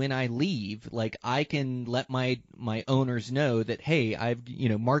in is when I leave, like, I can let my owners know that, hey,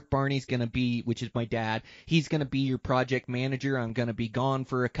 Mark Barney's going to be, which is my dad, he's going to be your project manager. I'm going to be gone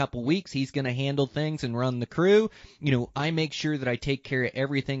for a couple weeks. He's going to handle things and run the crew. I make sure that I take care of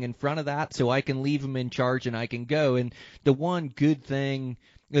everything in front of that, so I can leave him in charge and I can go. And the one good thing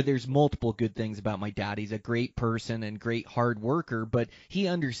there's multiple good things about my dad. He's a great person and great hard worker, but he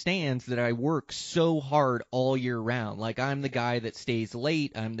understands that I work so hard all year round. Like, I'm the guy that stays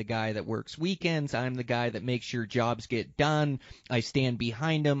late. I'm the guy that works weekends. I'm the guy that makes sure jobs get done. I stand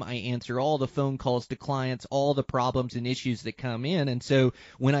behind him. I answer all the phone calls to clients, all the problems and issues that come in. And so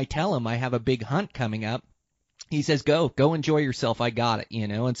when I tell him I have a big hunt coming up, he says, go enjoy yourself. I got it,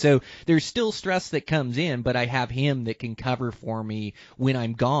 And so there's still stress that comes in, but I have him that can cover for me when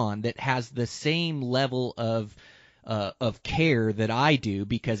I'm gone, that has the same level of care that I do,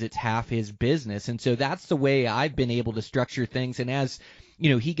 because it's half his business. And so that's the way I've been able to structure things. And as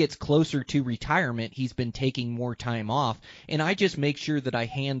he gets closer to retirement, he's been taking more time off, and I just make sure that I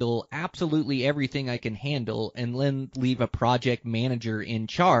handle absolutely everything I can handle, and then leave a project manager in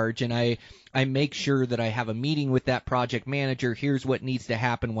charge. And I make sure that I have a meeting with that project manager. Here's what needs to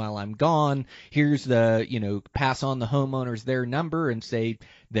happen while I'm gone. Here's the, pass on the homeowners their number and say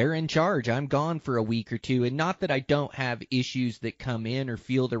they're in charge. I'm gone for a week or two. And not that I don't have issues that come in or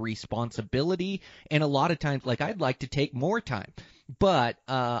feel the responsibility. And a lot of times, like, I'd like to take more time. But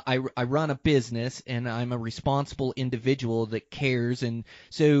I run a business, and I'm a responsible individual that cares. And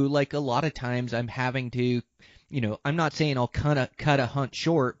so, like, a lot of times I'm having to, I'm not saying I'll cut a hunt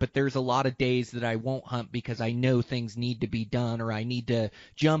short, but there's a lot of days that I won't hunt because I know things need to be done, or I need to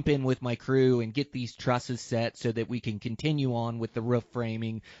jump in with my crew and get these trusses set so that we can continue on with the roof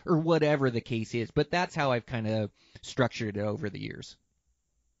framing, or whatever the case is. But that's how I've kind of structured it over the years.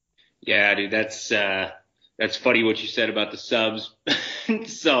 Yeah, dude, that's funny what you said about the subs.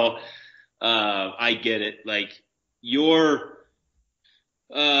 So, I get it. Like,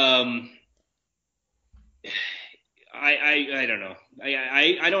 I don't know.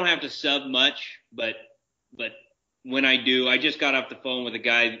 I don't have to sub much, but when I do, I just got off the phone with a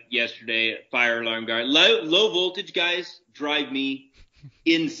guy yesterday, fire alarm guy. Low voltage guys drive me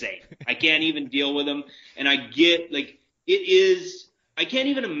insane. I can't even deal with them. And I get, like, I can't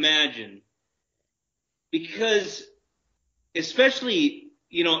even imagine, because especially,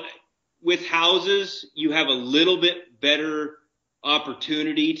 with houses, you have a little bit better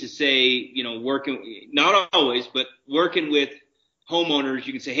opportunity to say, working, not always, but working with homeowners,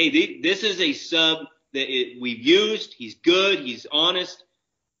 you can say, hey, this is a sub that we've used. He's good. He's honest.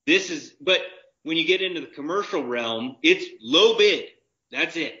 But when you get into the commercial realm, it's low bid.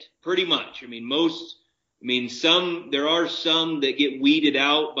 That's it, pretty much. There are some that get weeded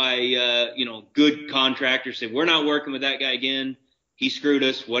out by, good contractors, say, we're not working with that guy again. He screwed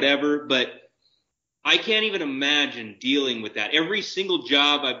us, whatever. But I can't even imagine dealing with that. Every single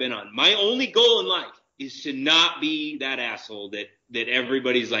job I've been on, my only goal in life is to not be that asshole that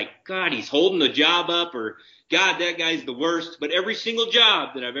everybody's like, God, he's holding the job up, or God, that guy's the worst. But every single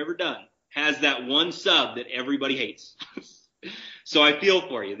job that I've ever done has that one sub that everybody hates. So I feel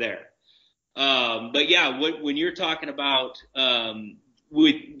for you there. But yeah, when you're talking about,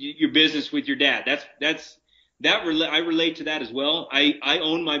 with your business with your dad, I relate to that as well. I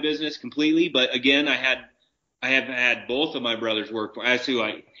own my business completely, but again, I have had both of my brothers work for. If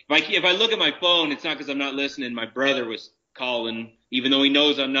I look at my phone, it's not because I'm not listening. My brother was calling, even though he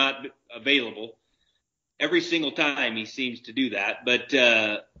knows I'm not available. Every single time he seems to do that. But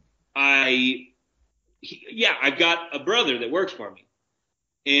I've got a brother that works for me,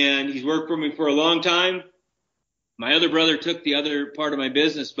 and he's worked for me for a long time. My other brother took the other part of my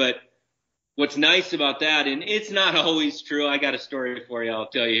business, but what's nice about that, and it's not always true. I got a story for you. I'll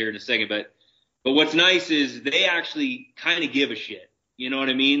tell you here in a second. But what's nice is they actually kind of give a shit. You know what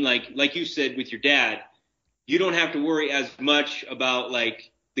I mean? Like you said with your dad, you don't have to worry as much about,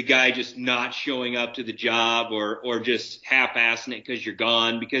 like, the guy just not showing up to the job or just half-assing it because you're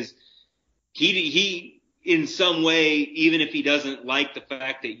gone, because he in some way, even if he doesn't like the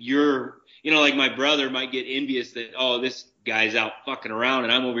fact that you're, like my brother might get envious that, oh, this guy's out fucking around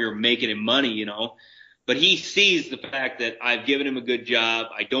and I'm over here making him money, but he sees the fact that I've given him a good job.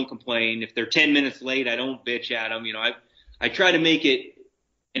 I don't complain. If they're 10 minutes late, I don't bitch at them. I try to make it.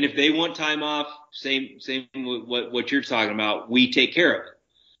 And if they want time off, same with what you're talking about, we take care of it.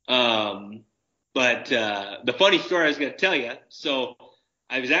 But the funny story I was going to tell you. So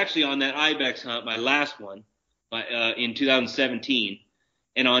I was actually on that ibex hunt, my last one, in 2017.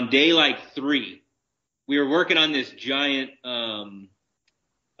 And on day like 3, we were working on this giant fire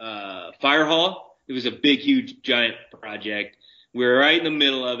hall. It was a big, huge, giant project. We were right in the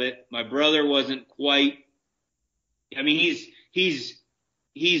middle of it. My brother wasn't quite. I mean, he's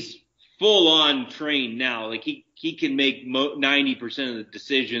full on trained now. Like he can make 90% of the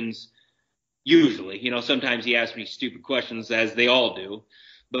decisions usually. Sometimes he asks me stupid questions, as they all do.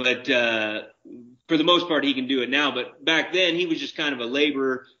 but for the most part, he can do it now. But back then, he was just kind of a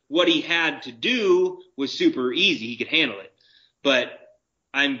laborer. What he had to do was super easy. He could handle it. But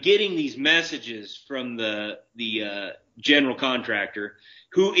I'm getting these messages from the general contractor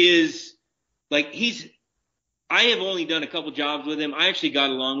who is like, I have only done a couple jobs with him. I actually got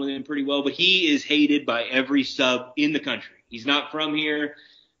along with him pretty well, but he is hated by every sub in the country. He's not from here,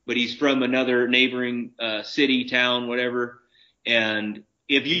 but he's from another neighboring city, town, whatever. And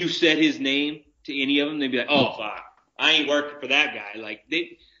if you said his name to any of them, they'd be like, "Oh, fuck, I ain't working for that guy." Like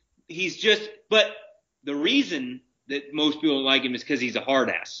he's just. But the reason that most people don't like him is because he's a hard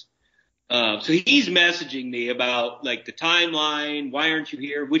ass. So he's messaging me about like the timeline. Why aren't you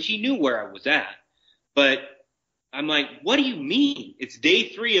here? Which he knew where I was at, but I'm like, what do you mean? It's day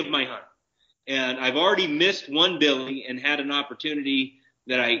 3 of my hunt, and I've already missed one billing and had an opportunity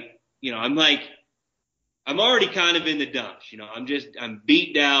that I'm like, I'm already kind of in the dumps. I'm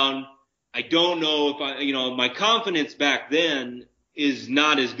beat down. I don't know if my confidence back then is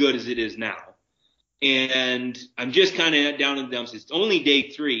not as good as it is now. And I'm just kind of down in the dumps. It's only day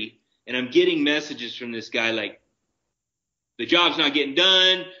 3, and I'm getting messages from this guy like, the job's not getting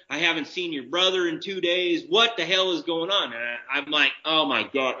done. I haven't seen your brother in 2 days. What the hell is going on? And I'm like, oh my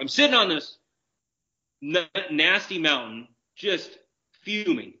God. I'm sitting on this nasty mountain, just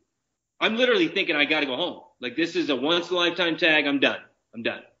fuming. I'm literally thinking I got to go home. Like, this is a once in a lifetime tag. I'm done.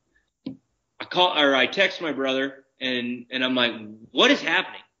 I text my brother and I'm like, what is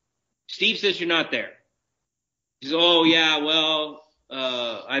happening? Steve says you're not there. He says, oh yeah, well,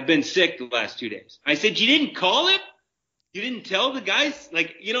 I've been sick the last 2 days. I said, you didn't call it? You didn't tell the guys?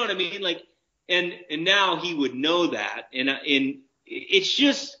 Like, you know what I mean? Like, and now he would know that. And it's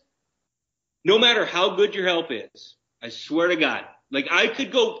just, no matter how good your help is, I swear to God, like I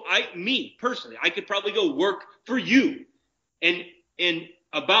could I could probably go work for you. And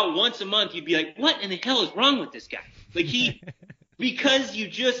about once a month, you'd be like, what in the hell is wrong with this guy? Like because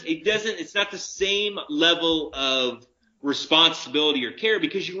it's not the same level of responsibility or care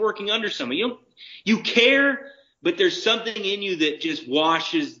because you're working under someone. You care, but there's something in you that just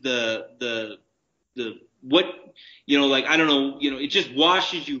washes like, I don't know, it just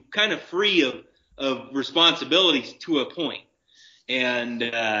washes you kind of free of responsibilities to a point. And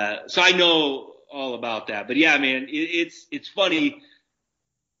so I know all about that. But yeah, man, it's funny.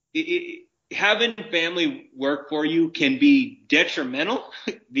 Having family work for you can be detrimental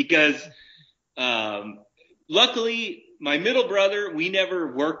because luckily my middle brother, we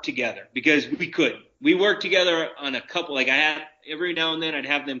never worked together because we couldn't. We worked together on a couple, like every now and then I'd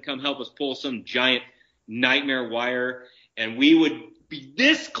have them come help us pull some giant nightmare wire, and we would be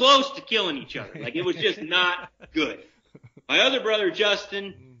this close to killing each other. Like, it was just not good. My other brother,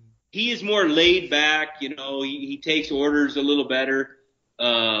 Justin, he is more laid back. He takes orders a little better.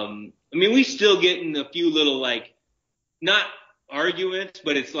 We still get in a few little, like, not arguments,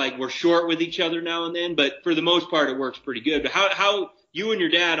 but it's like we're short with each other now and then. But for the most part, it works pretty good. But how you and your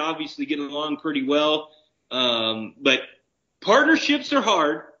dad obviously get along pretty well. But partnerships are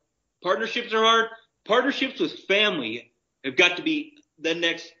hard. Partnerships with family have got to be the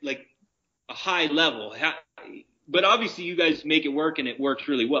next, like, a high level. But obviously you guys make it work, and it works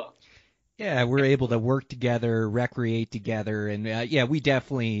really well. Yeah, we're able to work together, recreate together, and we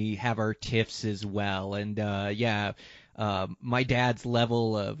definitely have our tiffs as well. And my dad's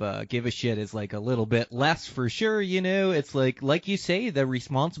level of give a shit is like a little bit less for sure. It's like you say, the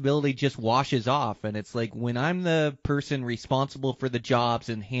responsibility just washes off, and it's like when I'm the person responsible for the jobs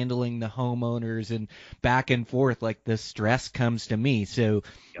and handling the homeowners and back and forth, like the stress comes to me. So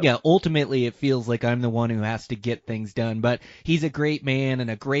yeah, ultimately it feels like I'm the one who has to get things done. But he's a great man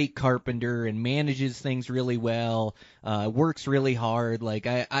and a great carpenter and manages things really well, works really hard. Like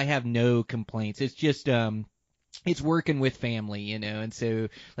I have no complaints. It's just it's working with family, and so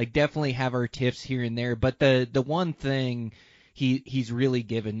like definitely have our tiffs here and there. But the one thing he's really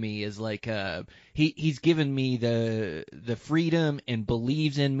given me is like he's given me the freedom and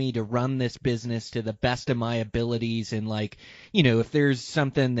believes in me to run this business to the best of my abilities. And like, if there's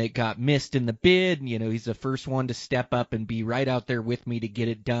something that got missed in the bid, he's the first one to step up and be right out there with me to get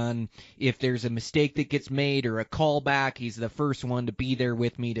it done. If there's a mistake that gets made or a callback, he's the first one to be there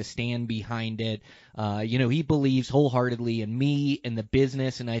with me to stand behind it. He believes wholeheartedly in me and the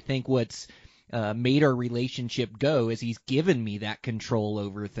business, and I think what's made our relationship go is he's given me that control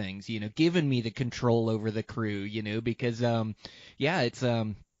over things, given me the control over the crew, because it's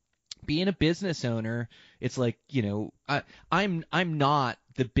being a business owner. It's like, I'm not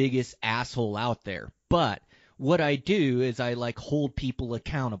the biggest asshole out there, but what I do is I like hold people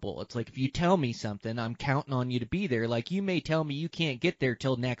accountable. It's like, if you tell me something, I'm counting on you to be there. Like, you may tell me you can't get there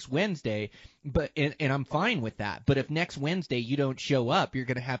till next Wednesday, and I'm fine with that. But if next Wednesday you don't show up, you're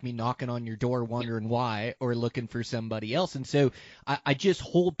going to have me knocking on your door wondering why, or looking for somebody else. And so I just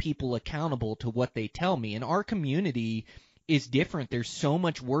hold people accountable to what they tell me. And our community is different. There's so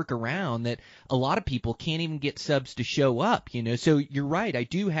much work around that a lot of people can't even get subs to show up, you know. So you're right. I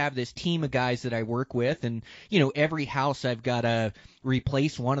do have this team of guys that I work with, and, you know, every house I've got to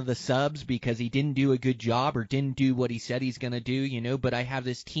replace one of the subs because he didn't do a good job or didn't do what he said he's going to do, you know. But I have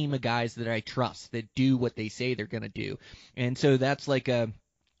this team of guys that I trust that do what they say they're going to do. And so that's like a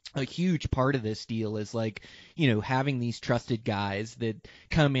huge part of this deal is, like, you know, having these trusted guys that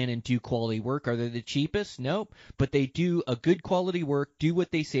come in and do quality work. Are they the cheapest? Nope. But they do a good quality work, do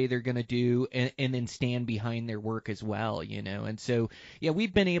what they say they're going to do, and then stand behind their work as well, you know. And so, yeah,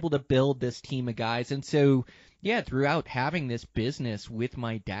 we've been able to build this team of guys. And so, yeah, throughout having this business with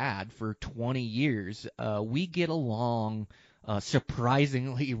my dad for 20 years, we get along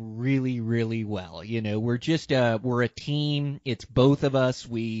surprisingly really, really well. You know, we're just we're a team. It's both of us.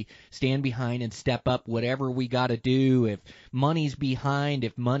 We stand behind and step up whatever we got to do. If money's behind,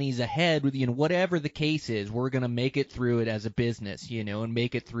 if money's ahead, you know, whatever the case is, we're going to make it through it as a business, you know, and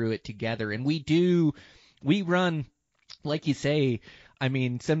make it through it together. And we run, like you say, I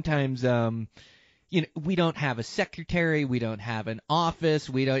mean, sometimes you know, we don't have a secretary, we don't have an office,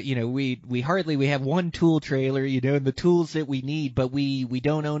 we don't, you know, we have one tool trailer, you know, and the tools that we need, but we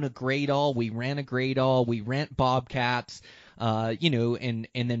don't own a grade all. We rent a grade all, we rent Bobcats, you know, and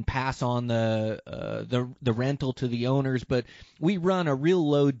then pass on the rental to the owners. But we run a real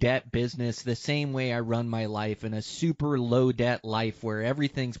low debt business the same way I run my life, in a super low debt life where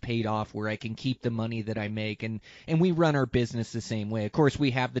everything's paid off, where I can keep the money that I make, and we run our business the same way. Of course,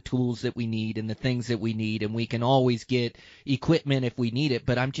 we have the tools that we need and the things that we need, and we can always get equipment if we need it,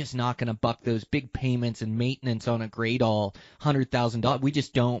 but I'm just not going to buck those big payments and maintenance on a grade all $100,000. We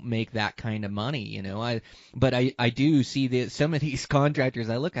just don't make that kind of money, you know. But I do see that some of these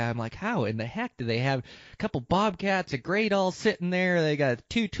contractors I look at, I'm like, how in the heck do they have a couple Bobcats, a grade all sitting there? They got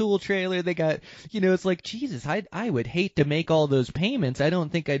two tool trailer. They got, you know, it's like, Jesus, I would hate to make all those payments. I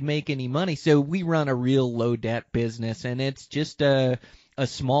don't think I'd make any money. So we run a real low debt business, and it's just a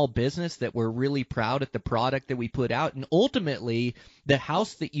small business that we're really proud of the product that we put out. And ultimately, the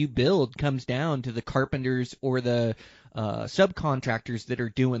house that you build comes down to the carpenters or the subcontractors that are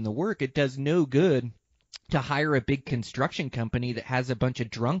doing the work. It does no good to hire a big construction company that has a bunch of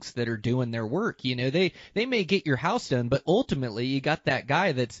drunks that are doing their work. You know, they may get your house done, but ultimately you got that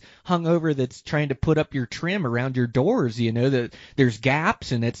guy that's hungover that's trying to put up your trim around your doors, you know, that there's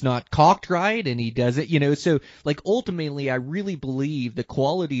gaps and it's not caulked right, and he does it, you know. So, like, ultimately I really believe the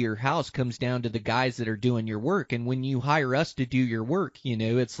quality of your house comes down to the guys that are doing your work. And when you hire us to do your work, you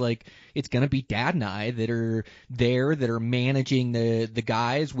know, it's like, it's going to be Dad and I that are there, that are managing the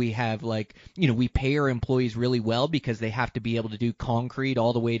guys. We have, like, you know, we pay our employees really well because they have to be able to do concrete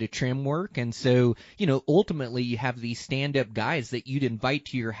all the way to trim work. And so, you know, ultimately you have these stand-up guys that you'd invite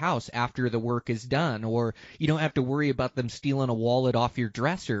to your house after the work is done, or you don't have to worry about them stealing a wallet off your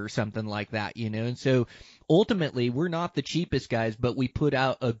dresser or something like that, you know. And so ultimately we're not the cheapest guys, but we put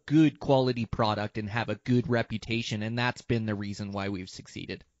out a good quality product and have a good reputation, and that's been the reason why we've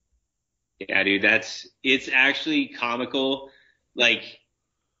succeeded. Yeah, dude, it's actually comical. Like,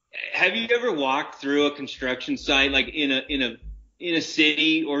 have you ever walked through a construction site, like in a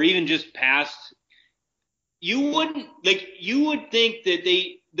city, or even just past? You would think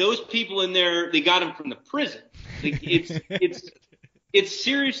that those people in there, they got them from the prison. Like, it's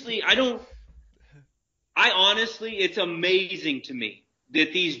seriously, I honestly, it's amazing to me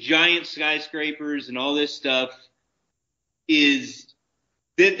that these giant skyscrapers and all this stuff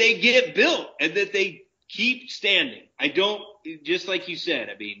that they get built and that they keep standing. Just like you said,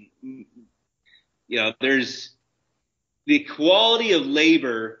 I mean, you know, there's the quality of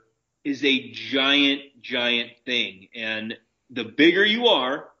labor is a giant, giant thing. And the bigger you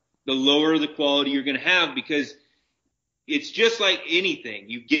are, the lower the quality you're going to have, because it's just like anything.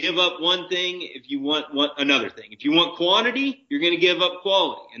 You give up one thing if you want another thing. If you want quantity, you're going to give up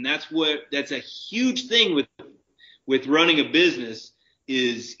quality. And that's a huge thing with running a business,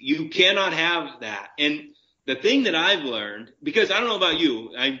 is you cannot have that. And the thing that I've learned, because I don't know about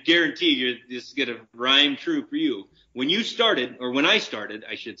you, I guarantee you this is going to rhyme true for you. When you started, or when I started,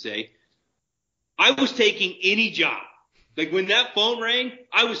 I should say, I was taking any job. Like, when that phone rang,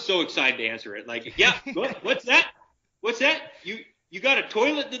 I was so excited to answer it. Like, yeah, what's that? What's that? You got a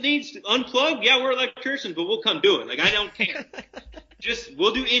toilet that needs unplugged? Yeah, we're electricians, but we'll come do it. Like, I don't care. just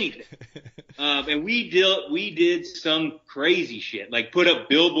we'll do anything. And we did some crazy shit, like put up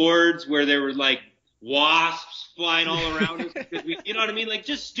billboards where there were like wasps flying all around us. Because you know what I mean? Like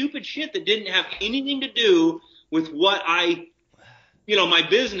just stupid shit that didn't have anything to do with what my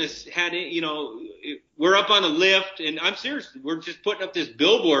business had. We're up on a lift, and I'm serious. We're just putting up this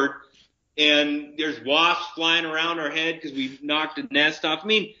billboard, and there's wasps flying around our head because we knocked a nest off. I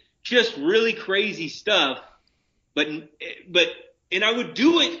mean, just really crazy stuff. But I would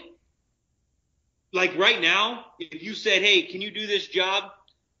do it. Like right now, if you said, hey, can you do this job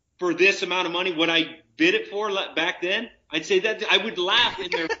for this amount of money, what I bid it for back then, I'd say that I would laugh in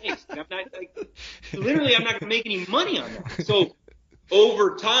their face. I'm not I'm not going to make any money on that. So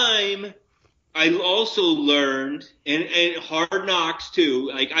over time, I also learned, and hard knocks too.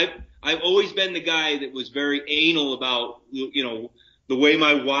 Like I've always been the guy that was very anal about, the way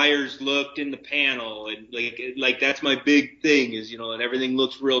my wires looked in the panel, and like that's my big thing is, and everything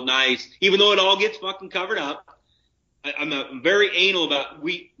looks real nice, even though it all gets fucking covered up. I'm very anal about,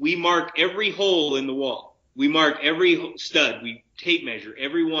 we mark every hole in the wall. We mark every stud. We tape measure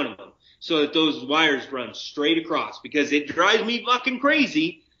every one of them so that those wires run straight across, because it drives me fucking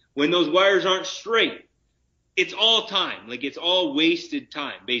crazy when those wires aren't straight. It's all time. Like it's all wasted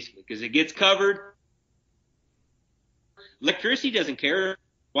time basically, because it gets covered. Electricity doesn't care.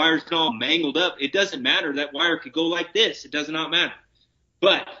 Wires are all mangled up. It doesn't matter. That wire could go like this. It does not matter.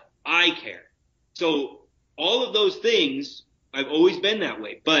 But I care. So all of those things, I've always been that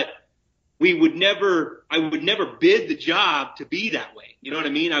way. But I would never bid the job to be that way. You know what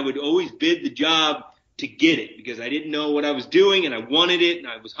I mean? I would always bid the job to get it, because I didn't know what I was doing, and I wanted it, and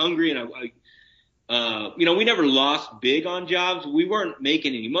I was hungry, and we never lost big on jobs. We weren't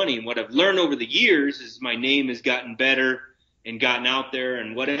making any money. And what I've learned over the years is my name has gotten better and gotten out there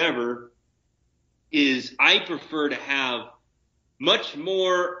and whatever, is I prefer to have much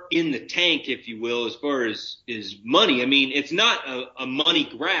more in the tank, if you will, as far as money. I mean, it's not a money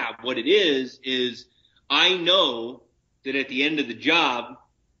grab. What it is I know that at the end of the job,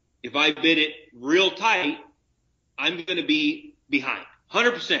 if I bid it real tight, I'm going to be behind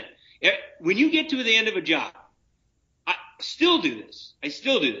 100%. When you get to the end of a job, I still do this.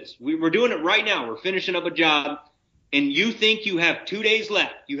 We're doing it right now. We're finishing up a job, and you think you have 2 days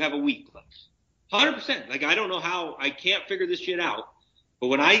left. You have a week left. 100%. Like, I don't know how. I can't figure this shit out. But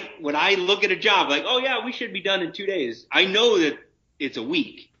when I look at a job, like, oh yeah, we should be done in 2 days, I know that it's a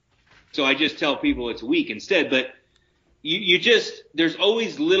week. So I just tell people it's a week instead. But there's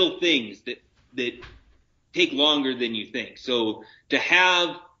always little things that take longer than you think. So to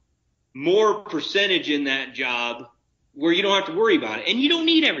have more percentage in that job where you don't have to worry about it, and you don't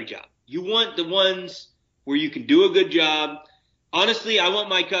need every job. You want the ones where you can do a good job. Honestly, I want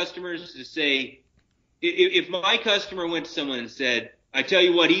my customers to say, if my customer went to someone and said, I tell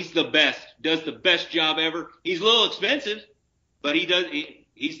you what, he's the best, does the best job ever. He's a little expensive, but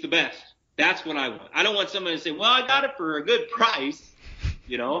he's the best. That's what I want. I don't want someone to say, well, I got it for a good price,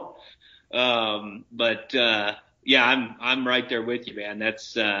 yeah, I'm right there with you, man.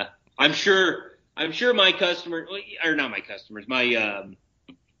 That's, I'm sure my customer, or not my customers, my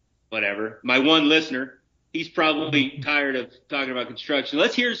one listener, he's probably tired of talking about construction.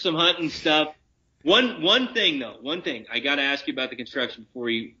 Let's hear some hunting stuff. One thing, I got to ask you about the construction before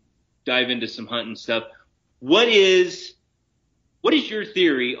we dive into some hunting stuff. What is your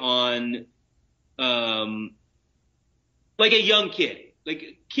theory on, like a young kid, like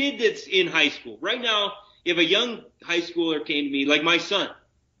a kid that's in high school right now? If a young high schooler came to me, like my son,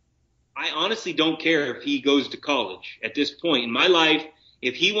 I honestly don't care if he goes to college at this point in my life.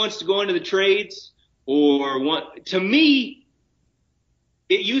 If he wants to go into the trades to me,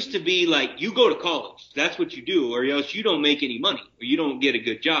 it used to be like, you go to college. That's what you do, or else you don't make any money, or you don't get a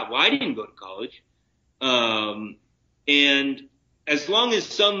good job. Well, I didn't go to college. And as long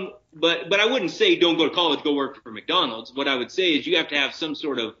as but I wouldn't say don't go to college, go work for McDonald's. What I would say is you have to have some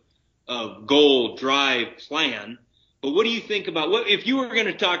sort of goal, drive, plan. But what do you think about if you were going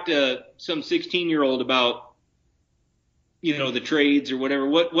to talk to some 16-year-old about, the trades or whatever,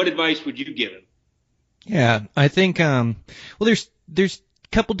 what advice would you give him? Yeah, I think, there's a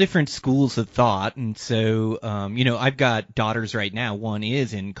couple different schools of thought. And so, I've got daughters right now. One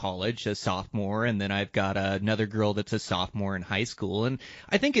is in college, a sophomore, and then I've got another girl that's a sophomore in high school. And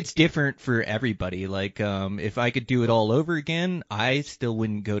I think it's different for everybody. Like, if I could do it all over again, I still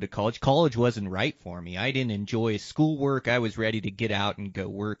wouldn't go to college. College wasn't right for me. I didn't enjoy schoolwork. I was ready to get out and go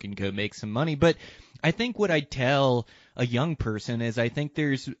work and go make some money. But I think what I tell a young person is I think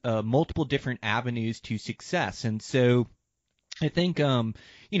there's multiple different avenues to success. And so I think,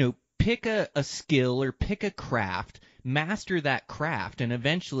 pick a skill or pick a craft, master that craft, and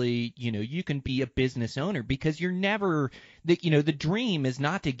eventually, you can be a business owner, because you're never the dream is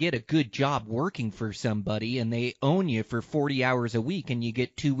not to get a good job working for somebody and they own you for 40 hours a week and you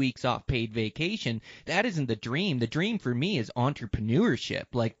get 2 weeks off paid vacation. That isn't the dream. The dream for me is entrepreneurship,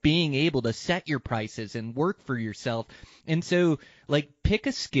 like being able to set your prices and work for yourself. And so, like, pick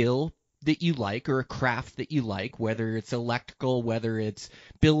a skill that you like, or a craft that you like, whether it's electrical, whether it's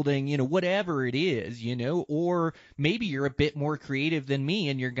building, whatever it is, or maybe you're a bit more creative than me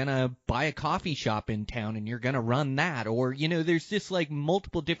and you're going to buy a coffee shop in town and you're going to run that, or, there's just like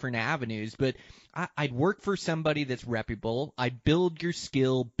multiple different avenues. But I'd work for somebody that's reputable. I'd build your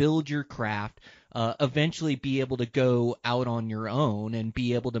skill, build your craft, eventually be able to go out on your own and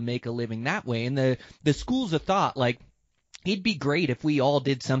be able to make a living that way. And the schools of thought, like, it'd be great if we all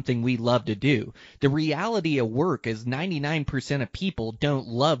did something we love to do. The reality of work is 99% of people don't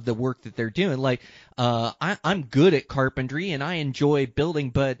love the work that they're doing. Like, I'm good at carpentry and I enjoy building,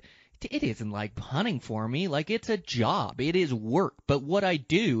 but it isn't like hunting for me. Like, it's a job. It is work. But what I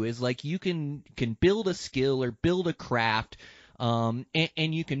do is, like, you can build a skill or build a craft, and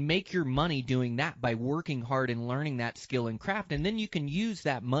you can make your money doing that by working hard and learning that skill and craft, and then you can use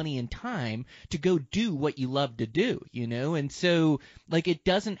that money and time to go do what you love to do, And so, like, it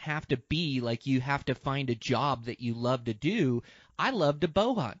doesn't have to be like you have to find a job that you love to do. I love to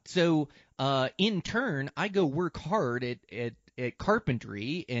bow hunt. So, in turn, I go work hard at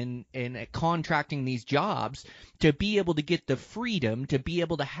carpentry and at contracting these jobs to be able to get the freedom, to be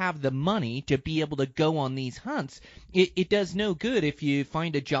able to have the money, to be able to go on these hunts. It does no good if you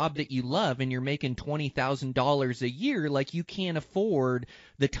find a job that you love and you're making $20,000 a year, like you can't afford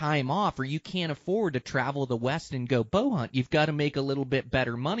the time off, or you can't afford to travel the West and go bow hunt. You've got to make a little bit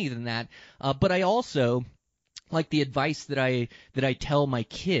better money than that. But I also, like, the advice that I tell my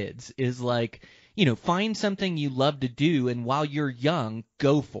kids is, like, find something you love to do, and while you're young,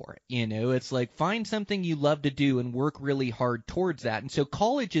 go for it. It's like, find something you love to do and work really hard towards that. And so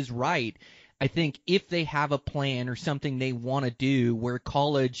college is right, I think, if they have a plan or something they want to do where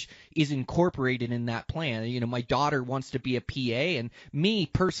college is incorporated in that plan. My daughter wants to be a PA, and me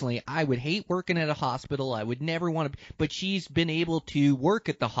personally, I would hate working at a hospital. I would never want to, but she's been able to work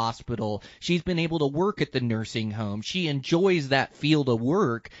at the hospital. She's been able to work at the nursing home. She enjoys that field of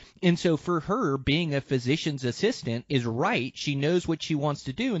work. And so for her, being a physician's assistant is right. She knows what she wants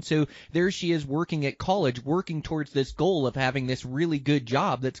to do. And so there she is working at college, working towards this goal of having this really good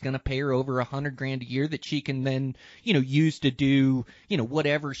job that's going to pay her over $100,000 a year that she can then, use to do,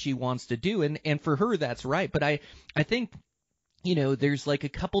 whatever she wants to do. And for her, that's right. But I think, there's like a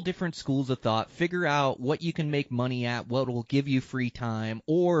couple different schools of thought. Figure out what you can make money at, what will give you free time,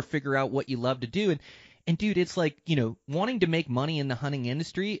 or figure out what you love to do. And dude, it's like, wanting to make money in the hunting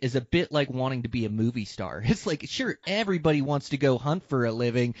industry is a bit like wanting to be a movie star. It's like, sure, everybody wants to go hunt for a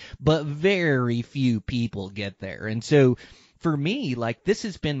living, but very few people get there. And so for me, like, this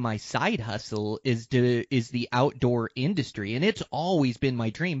has been my side hustle, is the outdoor industry, and it's always been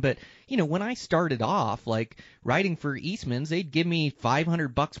my dream. But when I started off, like, writing for Eastmans, they'd give me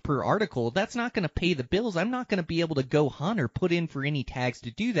 $500 per article. That's not going to pay the bills. I'm not going to be able to go hunt or put in for any tags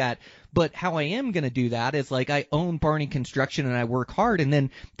to do that. But how I am going to do that is, like, I own Barney Construction and I work hard, and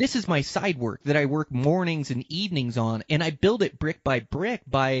then this is my side work that I work mornings and evenings on, and I build it brick by brick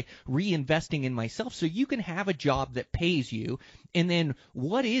by reinvesting in myself. So you can have a job that pays you, and then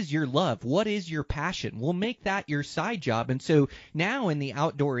what is your love? What is your passion? We'll make that your side job. And so now in the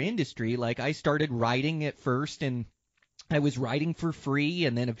outdoor industry, like, I started writing at first, and I was writing for free,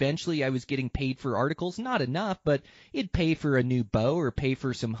 and then eventually I was getting paid for articles. Not enough, but it'd pay for a new bow, or pay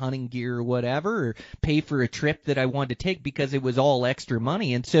for some hunting gear or whatever, or pay for a trip that I wanted to take, because it was all extra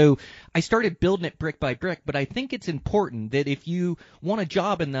money. And so I started building it brick by brick. But I think it's important that if you want a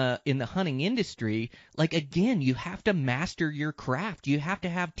job in the hunting industry, like, again, you have to master your craft. You have to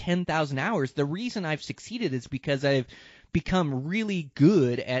have 10,000 hours. The reason I've succeeded is because I've become really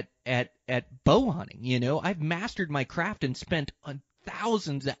good at bow hunting. I've mastered my craft and spent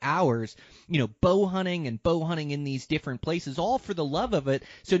thousands of hours, bow hunting in these different places, all for the love of it.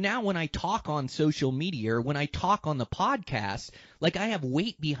 So now when I talk on social media, or when I talk on the podcast, like, I have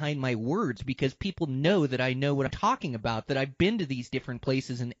weight behind my words, because people know that I know what I'm talking about, that I've been to these different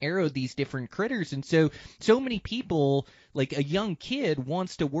places and arrowed these different critters. And so many people, like, a young kid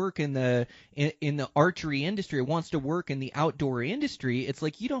wants to work in the archery industry, wants to work in the outdoor industry. It's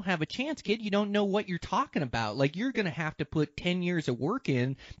like, you don't have a chance, kid. You don't know what you're talking about. Like, you're going to have to put 10 years of work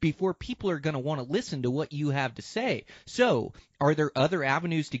in before people are going to want to listen to what you have to say. So are there other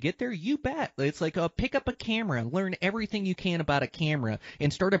avenues to get there? You bet. It's like, pick up a camera and learn everything you can about a camera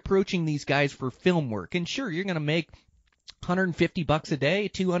and start approaching these guys for film work. And sure, you're going to make $150 a day,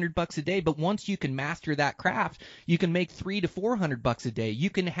 $200 a day, but once you can master that craft, you can make $300 to $400 a day.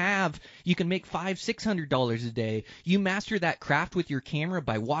 You can make $500-$600 a day. You master that craft with your camera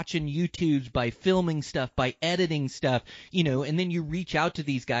by watching YouTubes, by filming stuff, by editing stuff, and then you reach out to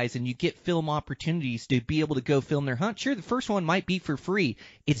these guys and you get film opportunities to be able to go film their hunt. Sure, the first one might be for free.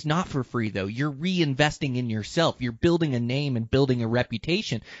 It's not for free though. You're reinvesting in yourself. You're building a name and building a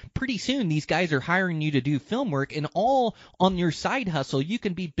reputation. Pretty soon these guys are hiring you to do film work, and all on your side hustle, you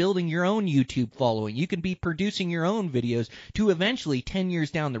can be building your own YouTube following. You can be producing your own videos to eventually 10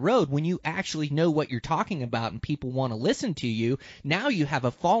 years down the road, when you actually know what you're talking about and people want to listen to you, now you have a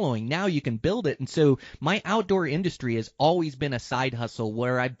following. Now you can build it. And so my outdoor industry has always been a side hustle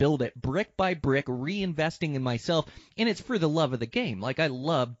where I build it brick by brick, reinvesting in myself. And it's for the love of the game. Like, I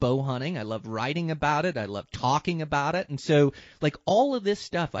love bow hunting. I love writing about it. I love talking about it. And so, like, all of this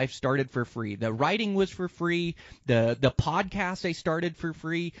stuff I've started for free. The writing was for free. The podcast I started for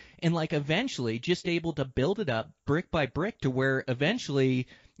free, and like eventually just able to build it up brick by brick to where eventually,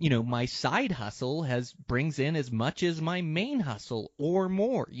 my side hustle brings in as much as my main hustle or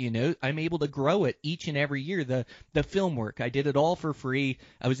more. I'm able to grow it each and every year. The film work, I did it all for free.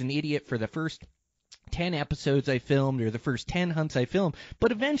 I was an idiot for the first 10 episodes I filmed, or the first 10 hunts I filmed,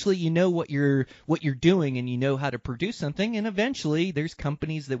 but eventually you know what you're doing, and you know how to produce something, and eventually there's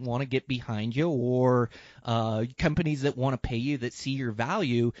companies that want to get behind you, or companies that want to pay you, that see your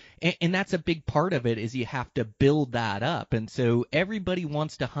value, and that's a big part of it, is you have to build that up. And so everybody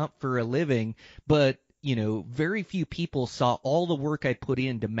wants to hunt for a living, but very few people saw all the work I put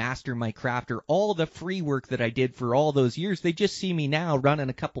in to master my craft, or all the free work that I did for all those years. They just see me now running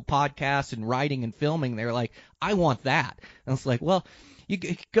a couple podcasts and writing and filming. They're like, I want that. And it's like, well, you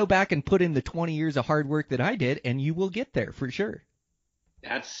go back and put in the 20 years of hard work that I did, and you will get there for sure.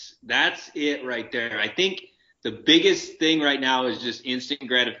 That's it right there. I think the biggest thing right now is just instant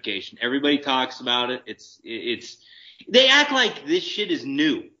gratification. Everybody talks about it. They act like this shit is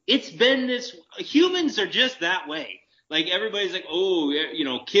new. It's been this. Humans are just that way. Like, everybody's like, oh,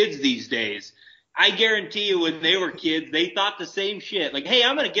 kids these days. I guarantee you, when they were kids, they thought the same shit. Like, hey,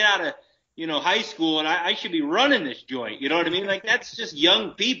 I'm gonna get out of high school, and I should be running this joint. You know what I mean? Like, that's just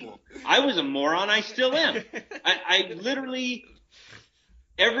young people. I was a moron. I still am. I literally,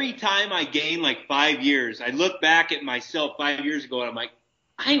 every time I gain like 5 years, I look back at myself 5 years ago, and I'm like,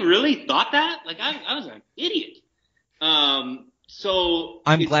 I really thought that? Like, I was an idiot. So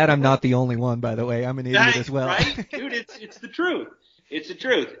I'm glad I'm not the only one, by the way. I'm an idiot as well. Right? Dude, it's the truth. It's the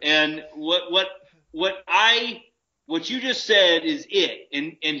truth. And what you just said is it.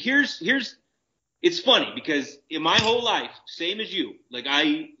 And here's it's funny, because in my whole life, same as you, like,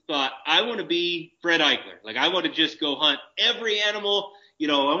 I thought I want to be Fred Eichler. Like, I want to just go hunt every animal.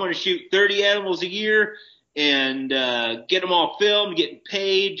 I want to shoot 30 animals a year and get them all filmed, getting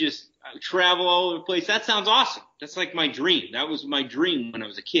paid, just travel all over the place. That sounds awesome. That's like my dream. That was my dream when I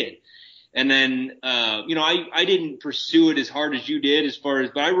was a kid. And then, I didn't pursue it as hard as you did,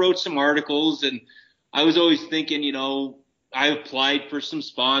 but I wrote some articles, and I was always thinking, I applied for some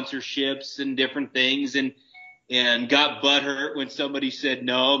sponsorships and different things, and got butthurt when somebody said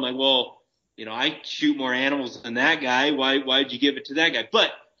no. I'm like, well, I shoot more animals than that guy. Why'd you give it to that guy?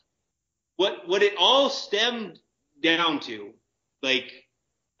 But what it all stemmed down to, like,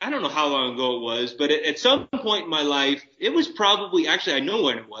 I don't know how long ago it was, but at some point in my life, it was probably, actually, I know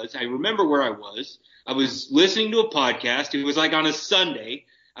when it was. I remember where I was. I was listening to a podcast. It was like on a Sunday.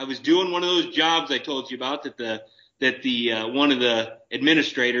 I was doing one of those jobs I told you about that the one of the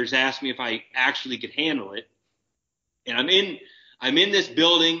administrators asked me if I actually could handle it. And I'm in this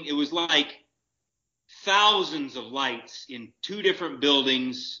building. It was like thousands of lights in two different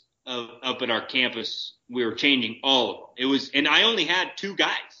buildings up at our campus. We were changing all of them. And I only had two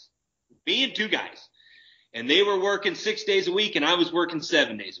guys, me and two guys, and they were working 6 days a week, and I was working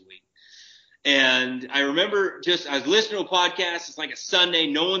 7 days a week. And I remember I was listening to a podcast. It's like a Sunday,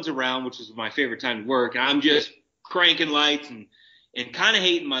 no one's around, which is my favorite time to work. And I'm just cranking lights and kind of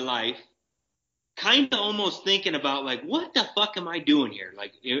hating my life, kind of almost thinking about, like, what the fuck am I doing here?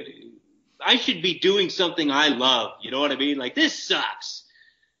 Like, I should be doing something I love. You know what I mean? Like, this sucks.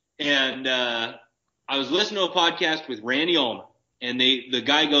 And I was listening to a podcast with Randy Ullman, and the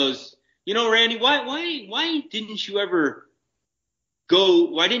guy goes, Randy, why didn't you ever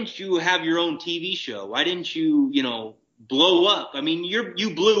why didn't you have your own TV show? Why didn't you, blow up? I mean,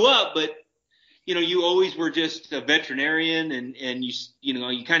 you blew up, but, you always were just a veterinarian, and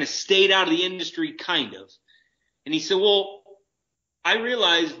you kind of stayed out of the industry, kind of. And he said, well, I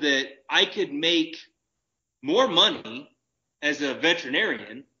realized that I could make more money as a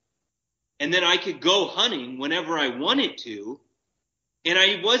veterinarian and then I could go hunting whenever I wanted to, and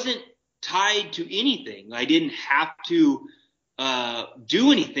I wasn't tied to anything. I didn't have to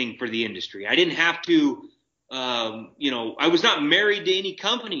do anything for the industry. I didn't have to, I was not married to any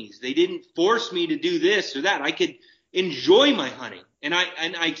companies. They didn't force me to do this or that. I could enjoy my hunting. And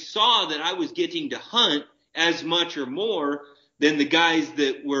I saw that I was getting to hunt as much or more than the guys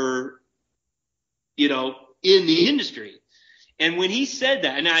that were, in the industry. And when he said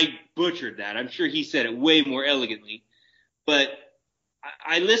that, and I butchered that, I'm sure he said it way more elegantly, but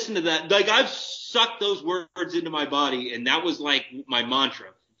I listened to that. Like, I've sucked those words into my body, and that was like my mantra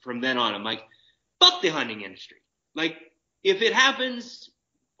from then on. I'm like, fuck the hunting industry. Like, if it happens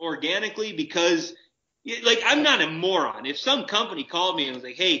organically, because like, I'm not a moron. If some company called me and was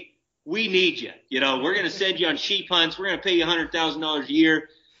like, hey, we need you, we're going to send you on sheep hunts. We're going to pay you $100,000 a year.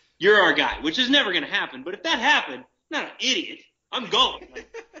 You're our guy, which is never going to happen. But if that happened, I'm not an idiot. I'm going.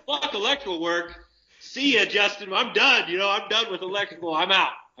 Like, fuck electrical work. See ya, Justin. I'm done. I'm done with electrical. I'm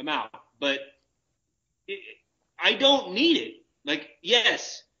out. But I don't need it. Like,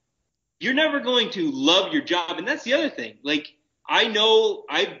 yes, you're never going to love your job. And that's the other thing. Like, I know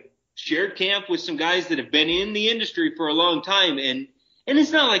I've shared camp with some guys that have been in the industry for a long time. And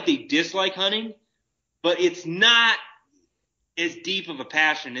it's not like they dislike hunting, but it's not as deep of a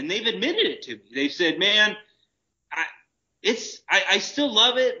passion. And they've admitted it to me. They've said, man, I still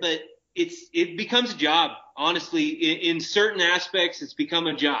love it, but it becomes a job. Honestly, in certain aspects, it's become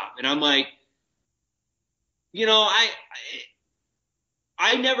a job. And I'm like,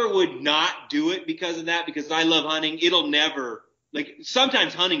 I never would not do it because of that, because I love hunting. It'll never, like,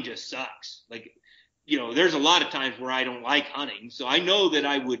 sometimes hunting just sucks. Like, there's a lot of times where I don't like hunting. So I know that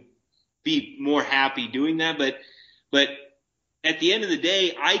I would be more happy doing that. But at the end of the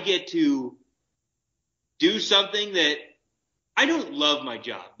day, I get to do something that I don't love my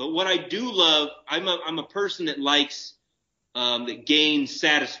job, but what I do love, I'm a person that likes, that gains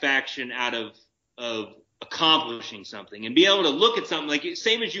satisfaction out of accomplishing something and be able to look at something like,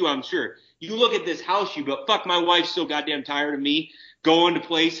 same as you, I'm sure. You look at this house you built. Fuck, my wife's so goddamn tired of me going to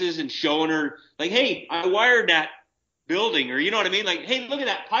places and showing her, like, hey, I wired that building, or you know what I mean? Like, hey, look at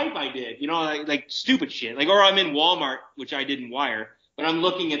that pipe I did, like stupid shit. Like, or I'm in Walmart, which I didn't wire, but I'm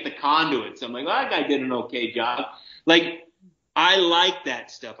looking at the conduits. I'm like, well, that guy did an okay job. Like, I like that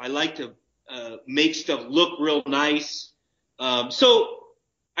stuff. I like to make stuff look real nice. So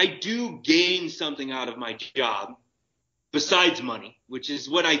I do gain something out of my job besides money, which is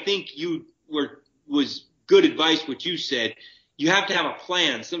what I think was good advice. What you said, you have to have a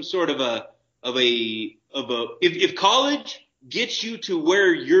plan, some sort of if college gets you to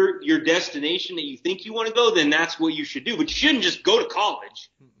where your destination that you think you want to go, then that's what you should do. But you shouldn't just go to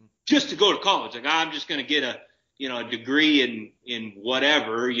college just to go to college. Like, I'm just going to get a degree in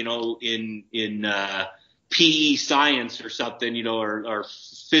whatever, in PE science or something, or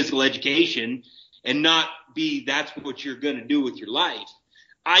physical education, and not be, that's what you're going to do with your life.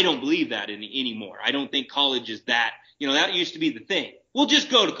 I don't believe that anymore. I don't think college is that, that used to be the thing. Well,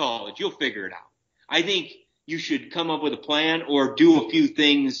 just go to college. You'll figure it out. I think you should come up with a plan or do a few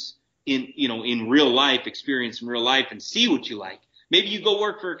things in real life, experience in real life, and see what you like. Maybe you go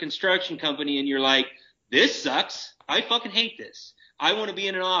work for a construction company and you're like, this sucks. I fucking hate this. I want to be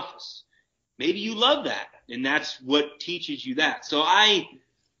in an office. Maybe you love that, and that's what teaches you that. So I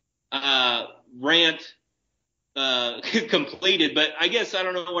rant completed, but I guess I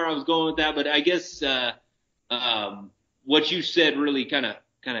don't know where I was going with that, but I guess what you said really kind of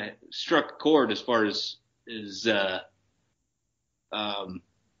struck a chord as far as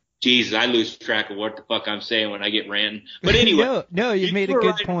Jesus, I lose track of what the fuck I'm saying when I get ranting. But anyway, no, you made a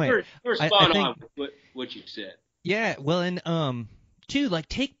good point. You're spot on with what you said. Yeah, well, and too, like,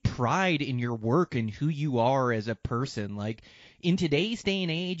 take pride in your work and who you are as a person. Like, in today's day and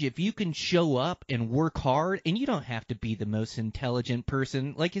age, if you can show up and work hard, and you don't have to be the most intelligent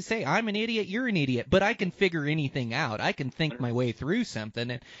person. Like you say, I'm an idiot, you're an idiot, but I can figure anything out. I can think my way through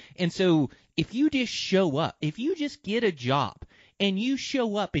something. And so if you just show up, if you just get a job, and you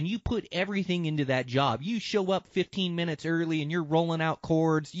show up and you put everything into that job. You show up 15 minutes early and you're rolling out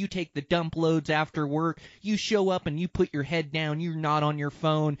cords. You take the dump loads after work. You show up and you put your head down. You're not on your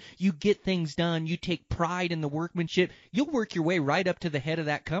phone. You get things done. You take pride in the workmanship. You'll work your way right up to the head of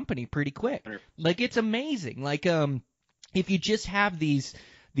that company pretty quick. Like, it's amazing. Like, if you just have these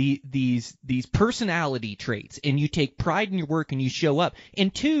these personality traits, and you take pride in your work and you show up.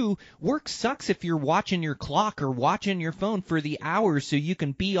 And two, work sucks if you're watching your clock or watching your phone for the hours so you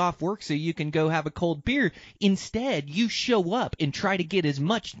can be off work so you can go have a cold beer. Instead, you show up and try to get as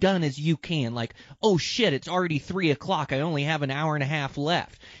much done as you can. Like, oh shit, it's already 3 o'clock. I only have an hour and a half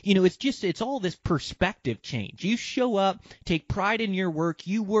left. It's all this perspective change. You show up, take pride in your work,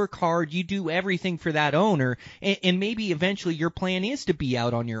 you work hard, you do everything for that owner, and maybe eventually your plan is to be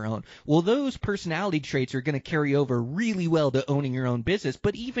out on your own. Well, those personality traits are going to carry over really well to owning your own business.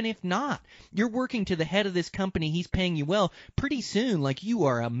 But even if not, you're working to the head of this company, he's paying you well. Pretty soon, like, you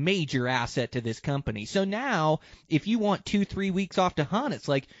are a major asset to this company. So now, if you want 2-3 weeks off to hunt, it's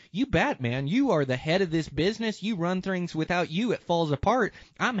like, you bet, man, you are the head of this business. You run things. Without you, it falls apart.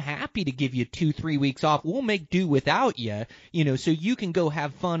 I'm happy to give you 2-3 weeks off. We'll make do without you, so you can go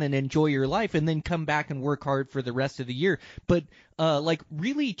have fun and enjoy your life and then come back and work hard for the rest of the year. But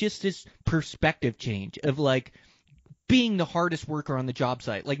really just this perspective change of, like, being the hardest worker on the job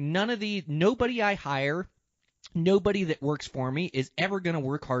site. Like, nobody I hire, nobody that works for me is ever going to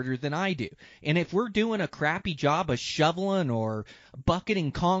work harder than I do. And if we're doing a crappy job of shoveling or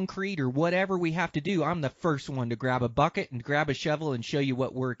bucketing concrete or whatever we have to do, I'm the first one to grab a bucket and grab a shovel and show you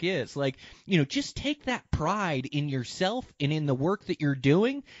what work is. Like, just take that pride in yourself and in the work that you're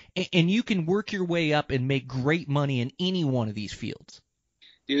doing, and you can work your way up and make great money in any one of these fields.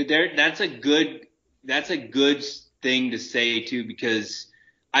 Dude, that's a good thing to say too, because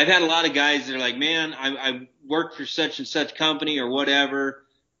I've had a lot of guys that are like, man, I work for such and such company or whatever.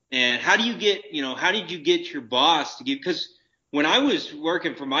 And how did you get your boss to give? Because when I was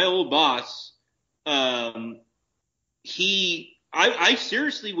working for my old boss, I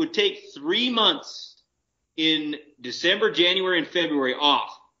seriously would take 3 months in December, January, and February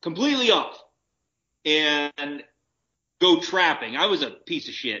off, completely off, and go trapping. I was a piece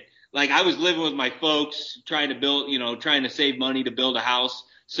of shit. Like, I was living with my folks, trying to save money to build a house.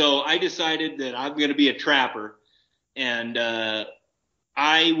 So I decided that I'm going to be a trapper. And I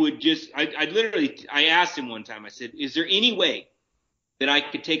asked him one time, I said, is there any way that I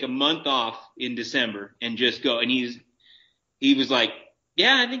could take a month off in December and just go? And he was like,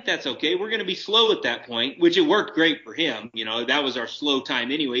 yeah, I think that's okay. We're going to be slow at that point, which it worked great for him. That was our slow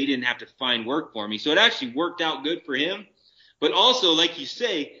time anyway. He didn't have to find work for me. So it actually worked out good for him. But also, like you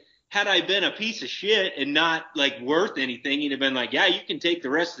say, had I been a piece of shit and not, like, worth anything, he'd have been like, yeah, you can take the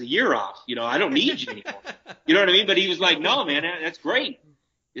rest of the year off. I don't need you anymore. You know what I mean? But he was like, no, man, that's great.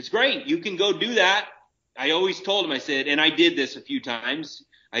 It's great. You can go do that. I always told him, I said, and I did this a few times.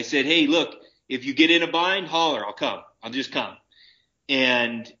 I said, hey, look, if you get in a bind, holler, I'll come. I'll just come.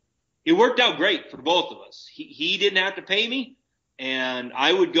 And it worked out great for both of us. He didn't have to pay me, and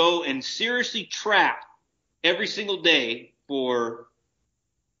I would go and seriously trap every single day for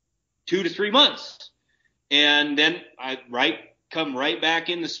 2 to 3 months. And then I come right back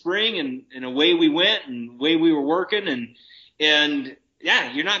in the spring, and away we went, and away we were working. And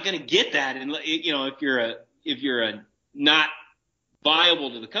yeah, you're not going to get that. And, if you're a not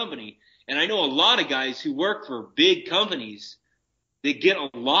viable to the company. And I know a lot of guys who work for big companies, they get a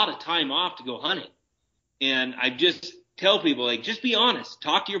lot of time off to go hunting. And I just tell people, like, just be honest,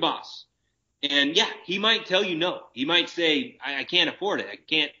 talk to your boss. And yeah, he might tell you no. He might say, I can't afford it.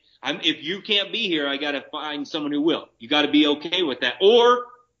 If you can't be here, I got to find someone who will. You got to be okay with that. Or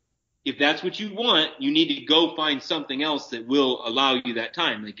if that's what you want, you need to go find something else that will allow you that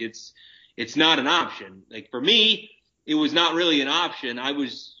time. Like, it's not an option. Like, for me, it was not really an option. I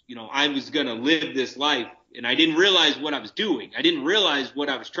was going to live this life, and I didn't realize what I was doing. I didn't realize what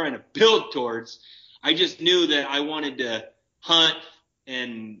I was trying to build towards. I just knew that I wanted to hunt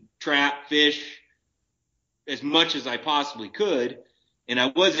and trap, fish as much as I possibly could. And I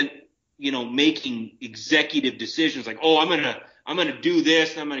wasn't, making executive decisions like, oh, I'm going to do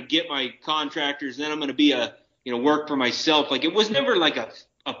this, and I'm going to get my contractors, and then I'm going to be work for myself. Like, it was never like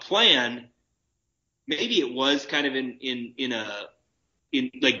a plan. Maybe it was kind of in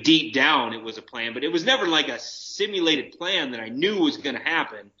like deep down it was a plan, but it was never like a simulated plan that I knew was going to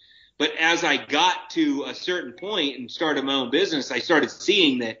happen. But as I got to a certain point and started my own business, I started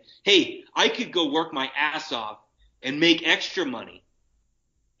seeing that, hey, I could go work my ass off and make extra money.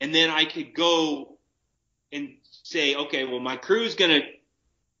 And then I could go and say, okay, well, my crew's going to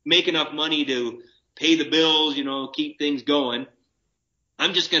make enough money to pay the bills, keep things going.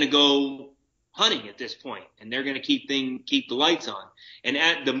 I'm just going to go hunting at this point, and they're going to keep the lights on. And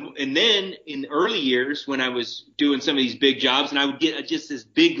then in the early years when I was doing some of these big jobs, and I would get just this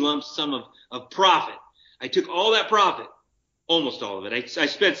big lump sum of profit. I took all that profit, almost all of it. I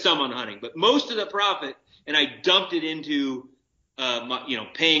spent some on hunting, but most of the profit, and I dumped it into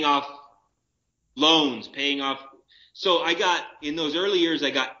paying off loans, paying off. So in those early years, I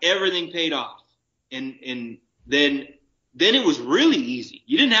got everything paid off. And then it was really easy.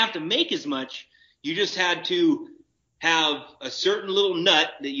 You didn't have to make as much. You just had to have a certain little nut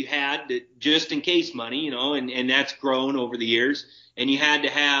that you had that just in case money, and that's grown over the years. And you had to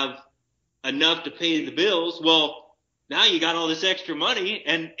have enough to pay the bills. Well, now you got all this extra money,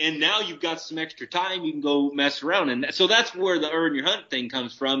 and now you've got some extra time. You can go mess around. And so that's where the earn your hunt thing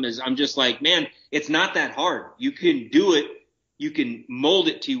comes from, is I'm just like, man, it's not that hard. You can do it. You can mold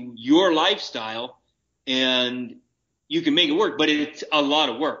it to your lifestyle, and you can make it work. But it's a lot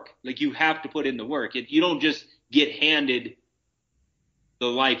of work. Like, you have to put in the work. You don't just get handed the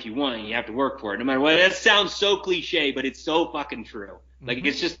life you want. You have to work for it. No matter what. That sounds so cliche, but it's so fucking true. Like,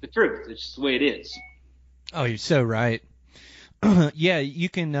 it's just the truth. It's just the way it is. Oh, you're so right. Yeah, you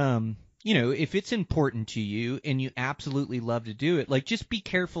can, if it's important to you and you absolutely love to do it, like, just be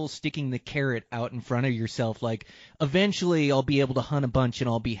careful sticking the carrot out in front of yourself. Like, eventually I'll be able to hunt a bunch and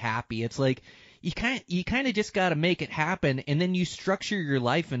I'll be happy. It's like, you kind of just got to make it happen, and then you structure your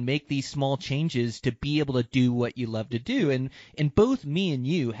life and make these small changes to be able to do what you love to do. And both me and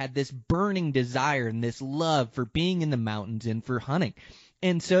you had this burning desire and this love for being in the mountains and for hunting.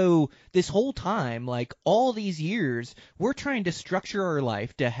 And so this whole time, like all these years, we're trying to structure our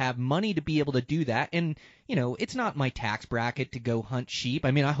life to have money to be able to do that. And, it's not my tax bracket to go hunt sheep.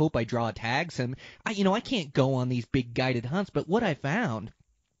 I mean, I hope I draw tags. And, I can't go on these big guided hunts. But what I found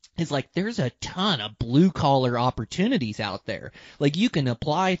is, like, there's a ton of blue-collar opportunities out there. Like, you can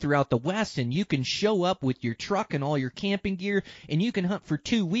apply throughout the West, and you can show up with your truck and all your camping gear, and you can hunt for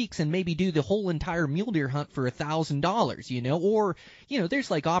 2 weeks and maybe do the whole entire mule deer hunt for $1,000, or, there's,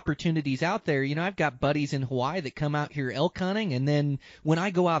 like, opportunities out there. I've got buddies in Hawaii that come out here elk hunting, and then when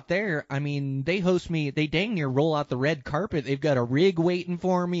I go out there, I mean, they host me. They dang near roll out the red carpet. They've got a rig waiting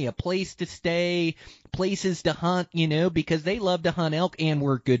for me, a place to stay, places to hunt, because they love to hunt elk, and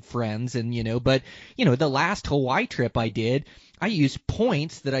we're good friends. And but the last Hawaii trip I did, I used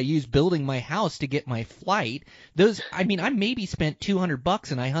points that I used building my house to get my flight. I maybe spent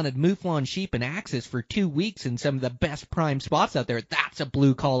 $200 and I hunted mouflon sheep and axis for 2 weeks in some of the best prime spots out there. That's a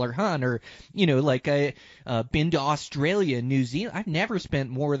blue collar hunt. Or, like I been to Australia and New Zealand. I've never spent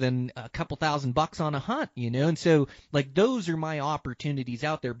more than a couple $1,000 on a hunt, and so, like, those are my opportunities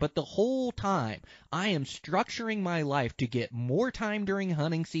out there. But the whole time I am structuring my life to get more time during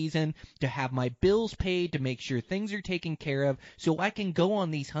hunting season, to have my bills paid, to make sure things are taken care of, so I can go on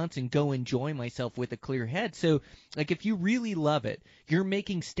these hunts and go enjoy myself with a clear head. So, like, if you really love it, you're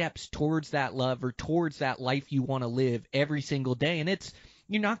making steps towards that love or towards that life you want to live every single day. And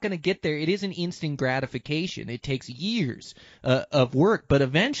you're not going to get there. It isn't instant gratification. It takes years of work, but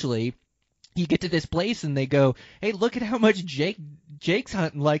eventually you get to this place and they go, hey, look at how much Jake's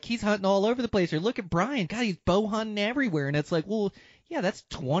hunting. Like, he's hunting all over the place. Or look at Brian. God, he's bow hunting everywhere. And it's like, well, yeah, that's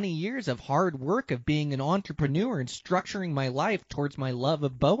 20 years of hard work of being an entrepreneur and structuring my life towards my love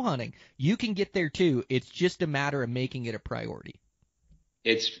of bow hunting. You can get there too. It's just a matter of making it a priority.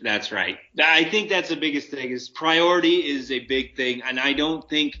 That's right. I think that's the biggest thing, is priority is a big thing. And I don't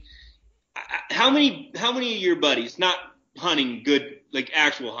think how many of your buddies, not hunting good, like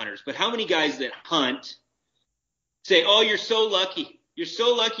actual hunters, but how many guys that hunt say, oh, you're so lucky. You're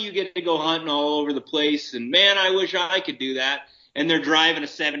so lucky you get to go hunting all over the place. And man, I wish I could do that. And they're driving a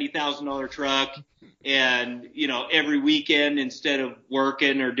 $70,000 truck, and, every weekend, instead of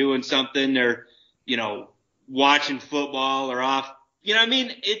working or doing something, they're, watching football or off.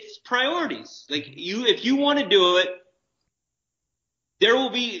 It's priorities. Like, if you want to do it, there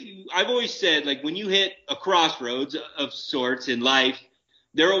will be, I've always said, like, when you hit a crossroads of sorts in life,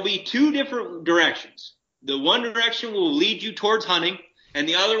 there will be two different directions. The one direction will lead you towards hunting, and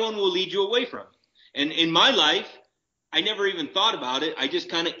the other one will lead you away from it. And in my life, I never even thought about it. I just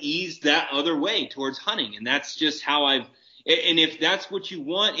kind of eased that other way towards hunting. And that's just how and if that's what you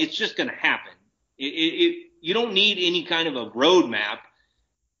want, it's just going to happen. You don't need any kind of a roadmap.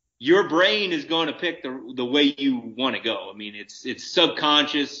 Your brain is going to pick the way you want to go. I mean, it's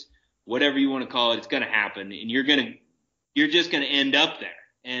subconscious, whatever you want to call it, it's going to happen. And you're just going to end up there.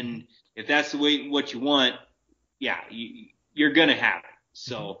 And if that's the way, what you want, yeah, you're going to have it.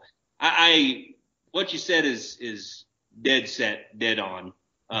 So what you said is dead on.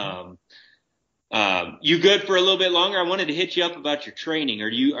 You good for a little bit longer? I wanted to hit you up about your training. Are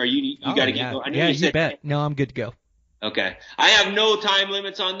you got to get going? Yeah, you bet. No, I'm good to go. Okay. I have no time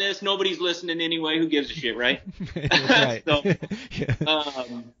limits on this. Nobody's listening anyway. Who gives a shit, right? Right. So,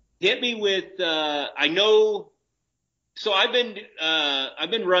 hit me with, I know, so I've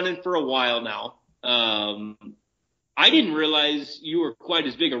been running for a while now. I didn't realize you were quite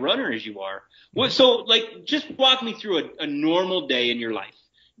as big a runner as you are. So like, just walk me through a normal day in your life.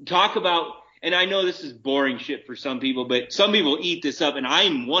 Talk about, and I know this is boring shit for some people, but some people eat this up, and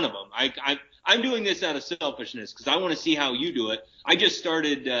I'm one of them. I'm doing this out of selfishness because I want to see how you do it. I just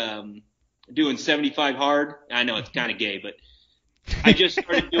started doing 75 hard. I know it's kind of gay, but I just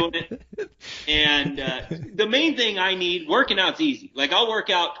started doing it. And the main thing I need, working out's easy. Like, I'll work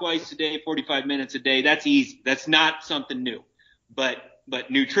out twice a day, 45 minutes a day. That's easy. That's not something new. But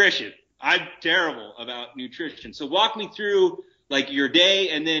nutrition, I'm terrible about nutrition. So walk me through like your day,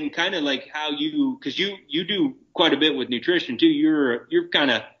 and then kind of like how because you do quite a bit with nutrition too. You're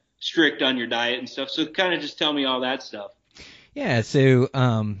kind of strict on your diet and stuff. So kind of just tell me all that stuff. Yeah. So,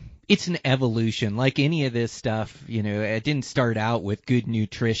 it's an evolution. Like any of this stuff, you know, I didn't start out with good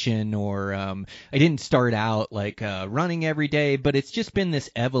nutrition, or I didn't start out like running every day, but it's just been this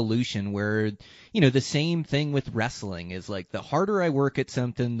evolution where, you know, the same thing with wrestling is like the harder I work at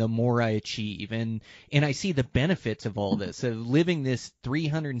something, the more I achieve. And I see the benefits of all this, of living this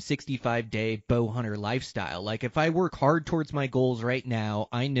 365-day bow hunter lifestyle. Like, if I work hard towards my goals right now,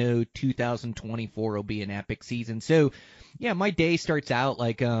 I know 2024 will be an epic season. So, yeah, my day starts out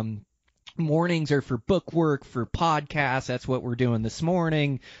like mornings are for book work, for podcasts. That's what we're doing this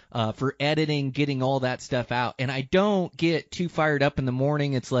morning, for editing, getting all that stuff out. And I don't get too fired up in the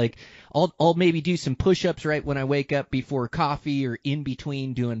morning. It's like I'll maybe do some push-ups right when I wake up before coffee, or in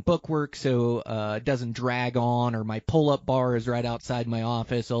between doing book work, so it doesn't drag on, or my pull-up bar is right outside my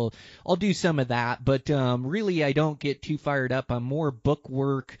office. I'll do some of that, but really I don't get too fired up. I'm more book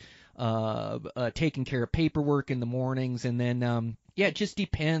work, taking care of paperwork in the mornings, and then yeah, it just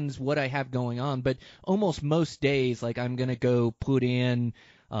depends what I have going on. But almost most days, like, I'm gonna go put in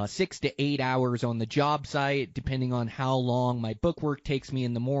 6 to 8 hours on the job site, depending on how long my book work takes me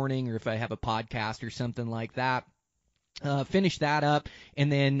in the morning, or if I have a podcast or something like that. Finish that up,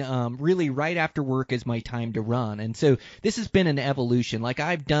 and then really right after work is my time to run. And so this has been an evolution. Like,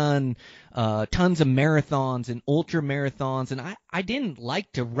 I've done tons of marathons and ultra marathons, and I didn't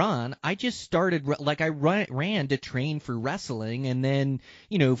like to run. I just started, like, I ran to train for wrestling, and then,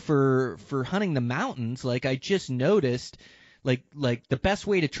 you know, for hunting the mountains, like, I just noticed like the best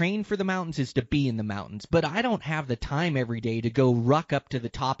way to train for the mountains is to be in the mountains. But I don't have the time every day to go ruck up to the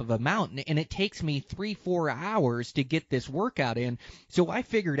top of a mountain, and it takes me 3-4 hours to get this workout in. So I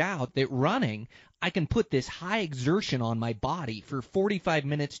figured out that running, I can put this high exertion on my body for 45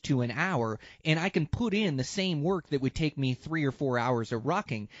 minutes to an hour, and I can put in the same work that would take me 3 or 4 hours of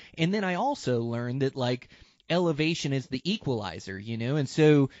rucking. And then I also learned that, like, elevation is the equalizer, you know. And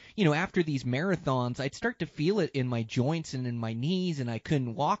so, you know, after these marathons, I'd start to feel it in my joints and in my knees, and I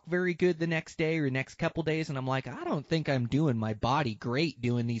couldn't walk very good the next day or next couple days. And I'm like, I don't think I'm doing my body great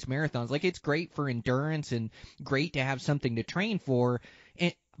doing these marathons. Like, it's great for endurance and great to have something to train for,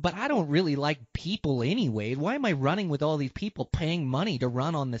 but I don't really like people anyway. Why am I running with all these people paying money to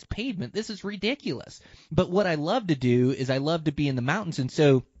run on this pavement? This is ridiculous. But what I love to do is I love to be in the mountains, and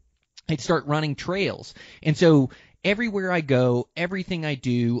so I'd start running trails. And so everywhere I go, everything I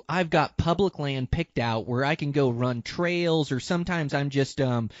do, I've got public land picked out where I can go run trails, or sometimes I'm just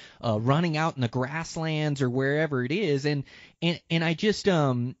running out in the grasslands or wherever it is. And I just,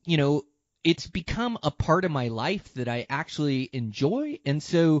 you know, it's become a part of my life that I actually enjoy. And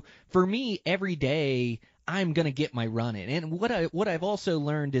so for me, every day I'm going to get my run in. And what I've also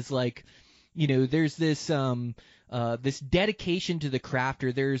learned is, like, you know, there's this this dedication to the craft,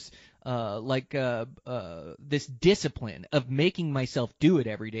 or there's this discipline of making myself do it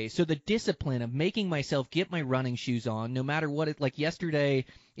every day. So the discipline of making myself get my running shoes on, no matter what it, like yesterday,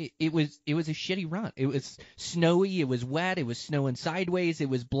 it was a shitty run. It was snowy, it was wet, it was snowing sideways, it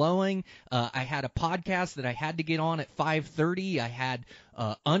was blowing. I had a podcast that I had to get on at 5:30. I had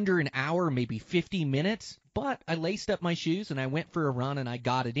under an hour, maybe 50 minutes. But I laced up my shoes and I went for a run and I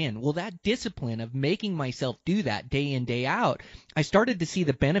got it in. Well, that discipline of making myself do that day in, day out, I started to see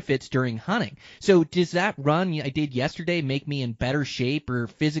the benefits during hunting. So does that run I did yesterday make me in better shape or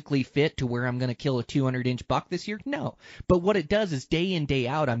physically fit to where I'm going to kill a 200-inch buck this year? No. But what it does is day in, day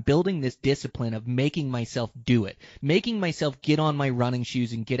out, I'm building this discipline of making myself do it, making myself get on my running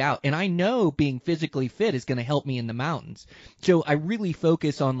shoes and get out. And I know being physically fit is going to help me in the mountains. So I really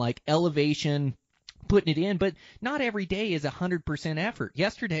focus on, like, elevation, putting it in, but not every day is 100% effort.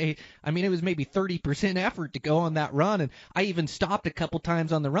 Yesterday, I mean, it was maybe 30% effort to go on that run, and I even stopped a couple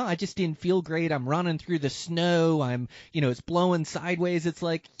times on the run. I just didn't feel great. I'm running through the snow. It's blowing sideways. It's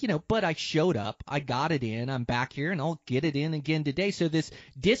like, but I showed up. I got it in. I'm back here, and I'll get it in again today. So this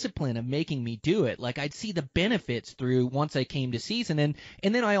discipline of making me do it, like I'd see the benefits through once I came to season, and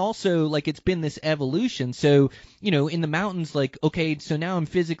then I also, like, it's been this evolution. So, in the mountains, like, okay, so now I'm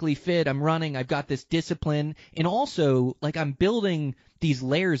physically fit. I'm running. I've got this discipline, and also, like, I'm building these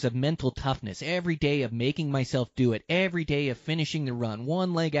layers of mental toughness every day, of making myself do it, every day of finishing the run,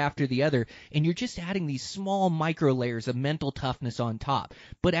 one leg after the other, and you're just adding these small micro layers of mental toughness on top.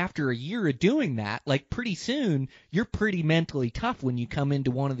 But after a year of doing that, like, pretty soon, you're pretty mentally tough when you come into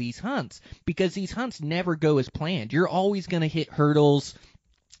one of these hunts, because these hunts never go as planned. You're always going to hit hurdles.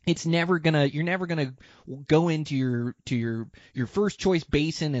 You're never gonna go into your first choice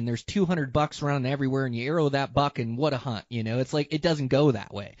basin and there's 200 bucks running everywhere and you arrow that buck and what a hunt. It's like, it doesn't go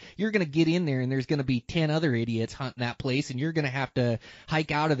that way. You're gonna get in there and there's gonna be 10 other idiots hunting that place, and you're gonna have to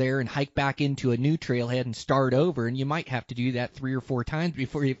hike out of there and hike back into a new trailhead and start over, and you might have to do that 3 or 4 times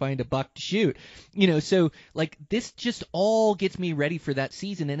before you find a buck to shoot. So, like, this just all gets me ready for that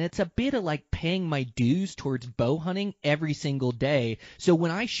season, and it's a bit of like paying my dues towards bow hunting every single day. So when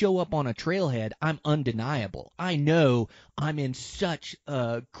I show up on a trailhead, I'm undeniable. I know I'm in such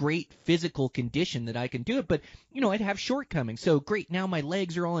a great physical condition that I can do it, but I'd have shortcomings. So great, now my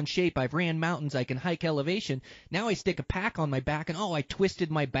legs are all in shape. I've ran mountains. I can hike elevation. Now I stick a pack on my back and I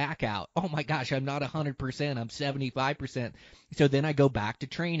twisted my back out. Oh my gosh, I'm not 100%. I'm 75%. So then I go back to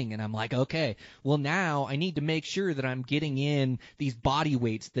training and I'm like, okay, well now I need to make sure that I'm getting in these body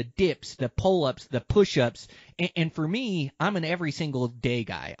weights, the dips, the pull-ups, the push-ups. And for me, I'm an every single day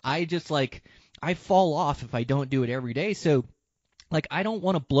guy. I fall off if I don't do it every day. So, like, I don't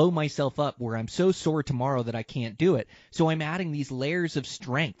want to blow myself up where I'm so sore tomorrow that I can't do it. So I'm adding these layers of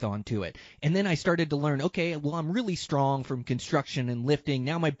strength onto it. And then I started to learn, okay, well, I'm really strong from construction and lifting.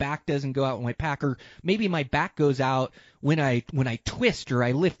 Now my back doesn't go out with my pack, or maybe my back goes out when I twist or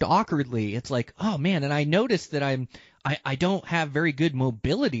I lift awkwardly. It's like, oh man, and I noticed that I don't have very good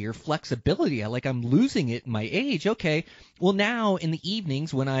mobility or flexibility. I'm losing it in my age. Okay, well now in the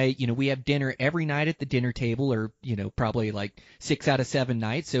evenings when we have dinner every night at the dinner table, or, probably like 6 out of 7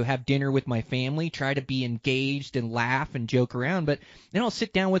 nights. So have dinner with my family, try to be engaged and laugh and joke around. But then I'll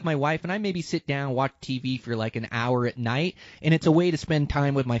sit down with my wife and I maybe sit down, watch TV for like an hour at night. And it's a way to spend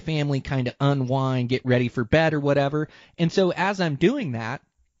time with my family, kind of unwind, get ready for bed or whatever. And so as I'm doing that,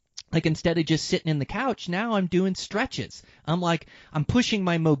 like, instead of just sitting in the couch, now I'm doing stretches. I'm pushing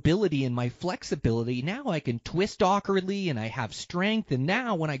my mobility and my flexibility. Now I can twist awkwardly and I have strength. And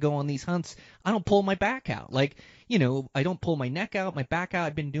now when I go on these hunts, I don't pull my back out. I don't pull my neck out, my back out.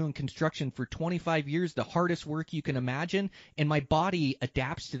 I've been doing construction for 25 years, the hardest work you can imagine. And my body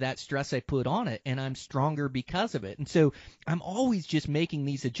adapts to that stress I put on it, and I'm stronger because of it. And so I'm always just making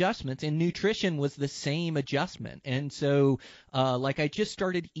these adjustments, and nutrition was the same adjustment. And so, I just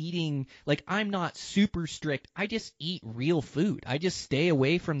started eating, I'm not super strict. I just eat real food. I just stay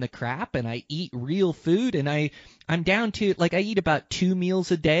away from the crap and I eat real food, and I'm down to, I eat about 2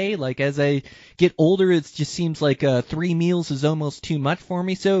 meals a day. As I get older, it just seems like 3 meals is almost too much for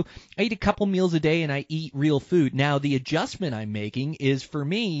me. So I eat a couple meals a day and I eat real food. Now, the adjustment I'm making is, for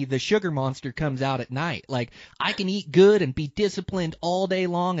me, the sugar monster comes out at night. I can eat good and be disciplined all day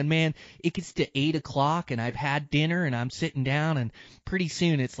long, and man, it gets to 8 o'clock and I've had dinner and I'm sitting down, and pretty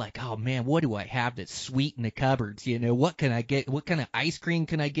soon it's like, oh man, what do I have that's sweet in the cupboards? What can I get? What kind of ice cream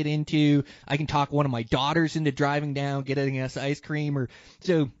can I get into? I can talk one of my daughters into driving down, getting us ice cream. Or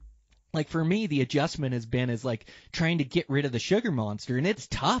so, for me, the adjustment has been trying to get rid of the sugar monster, and it's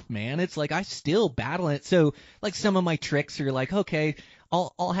tough, man. It's I still battle it. So some of my tricks are okay,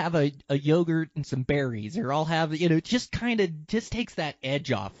 I'll have a yogurt and some berries, or I'll have, just takes that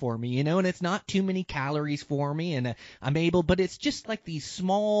edge off for me, and it's not too many calories for me, and I'm able, but it's just these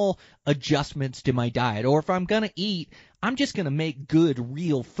small adjustments to my diet. Or if I'm going to eat, I'm just going to make good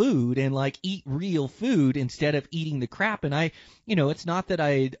real food and eat real food instead of eating the crap. And it's not that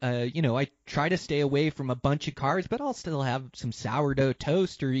I try to stay away from a bunch of carbs, but I'll still have some sourdough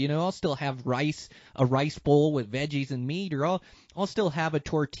toast, or, I'll still have a rice bowl with veggies and meat, or I'll still have a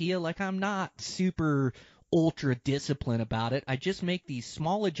tortilla. I'm not super ultra disciplined about it. I just make these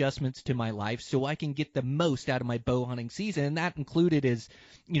small adjustments to my life so I can get the most out of my bow hunting season. And that included is,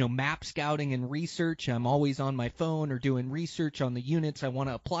 map scouting and research. I'm always on my phone or doing research on the units I want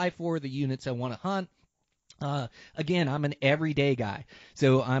to apply for, the units I want to hunt. Again, I'm an everyday guy.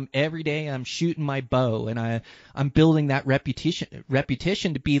 So every day I'm shooting my bow, and I'm building that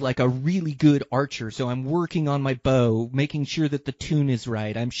reputation to be like a really good archer. So I'm working on my bow, making sure that the tune is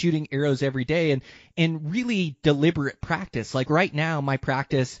right. I'm shooting arrows every day, and really deliberate practice. Like right now, my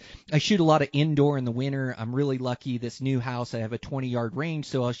practice, I shoot a lot of indoor in the winter. I'm really lucky. This new house, I have a 20-yard range,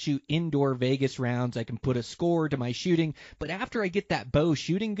 so I'll shoot indoor Vegas rounds. I can put a score to my shooting. But after I get that bow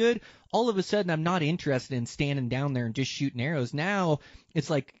shooting good, all of a sudden I'm not interested in standing down there and just shooting arrows. Now it's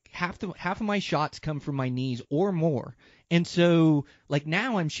like half of my shots come from my knees or more. And so like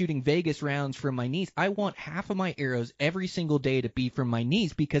now I'm shooting Vegas rounds from my knees. I want half of my arrows every single day to be from my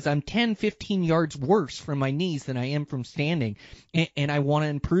knees, because I'm 10, 15 yards worse from my knees than I am from standing. And I want to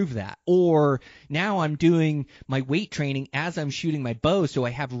improve that. Or now I'm doing my weight training as I'm shooting my bow, so I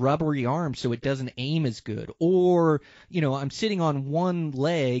have rubbery arms so it doesn't aim as good. Or, I'm sitting on one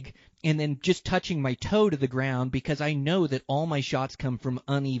leg and then just touching my toe to the ground, because I know that all my shots come from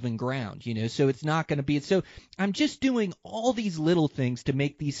uneven ground, so it's not going to be. So I'm just doing all these little things to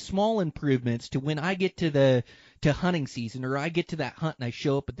make these small improvements to when I get to hunting season, or I get to that hunt and I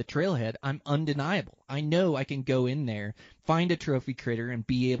show up at the trailhead, I'm undeniable. I know I can go in there, find a trophy critter, and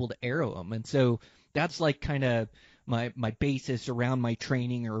be able to arrow them. And so that's like kind of my basis around my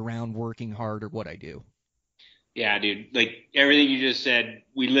training or around working hard or what I do. Yeah, dude, like everything you just said,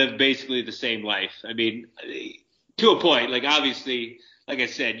 we live basically the same life. I mean, to a point, like obviously, like I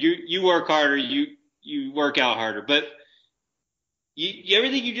said, you work harder, you work out harder, but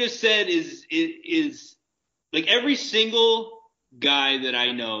everything you just said is like every single guy that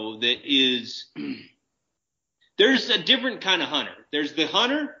I know that is, there's a different kind of hunter. There's the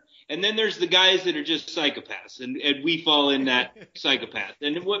hunter, and then there's the guys that are just psychopaths, and we fall in that psychopath.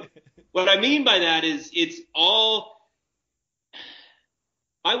 And what I mean by that is it's all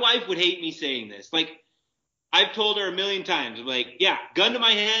 – my wife would hate me saying this. Like, I've told her a million times, I'm like, yeah, gun to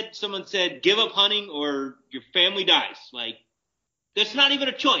my head, someone said, give up hunting or your family dies. Like, that's not even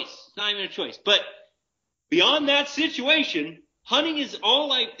a choice. It's not even a choice. But beyond that situation, hunting is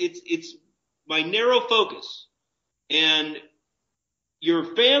all it's my narrow focus. And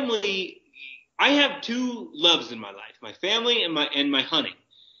your family, I have two loves in my life, my family and my hunting.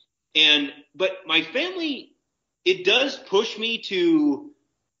 But my family, it does push me to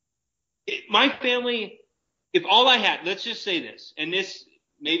my family. If all I had, let's just say this, and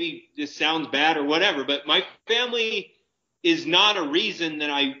maybe this sounds bad or whatever, but my family is not a reason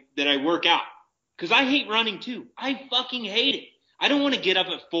that I work out, because I hate running too. I fucking hate it. I don't want to get up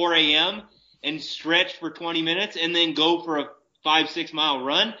at 4 a.m. and stretch for 20 minutes and then go for a 5-6 mile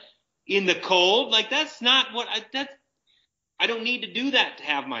run in the cold. Like, that's not what I don't need to do that to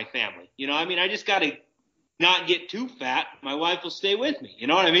have my family. I mean, I just got to not get too fat. My wife will stay with me. You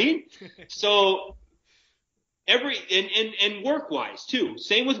know what I mean? So and work wise too.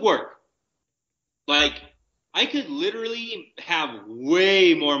 Same with work. Like, I could literally have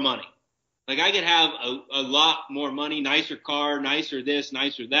way more money. Like, I could have a lot more money, nicer car, nicer this,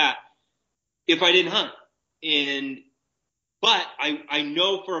 nicer that, if I didn't hunt. But I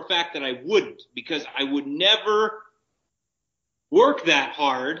know for a fact that I wouldn't, because I would never work that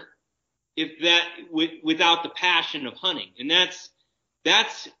hard without the passion of hunting. And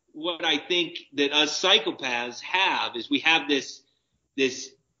that's what I think that us psychopaths have, is we have this,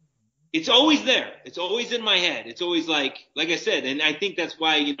 it's always there. It's always in my head. It's always like I said, and I think that's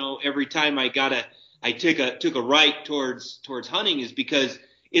why, every time I took a right towards hunting, is because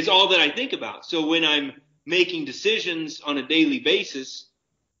it's all that I think about. So when I'm making decisions on a daily basis,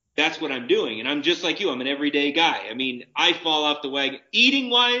 that's what I'm doing. And I'm just like you. I'm an everyday guy. I mean, I fall off the wagon. Eating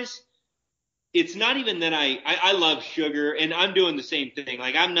wise, it's not even that I love sugar, and I'm doing the same thing.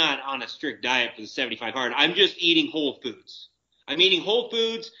 Like, I'm not on a strict diet for the 75 hard. I'm just eating whole foods. I'm eating whole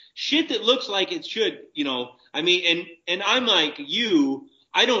foods, shit that looks like it should, I mean, and I'm like you,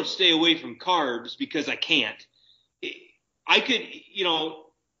 I don't stay away from carbs because I can't. I could,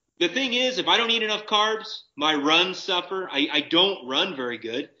 the thing is, if I don't eat enough carbs, my runs suffer. I don't run very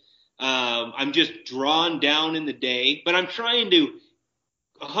good. I'm just drawn down in the day, but I'm trying to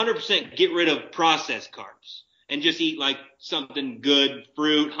 100% get rid of processed carbs and just eat like something good,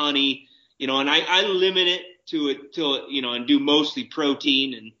 fruit, honey, and I limit it till and do mostly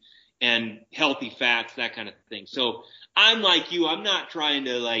protein and healthy fats, that kind of thing. So I'm like you. I'm not trying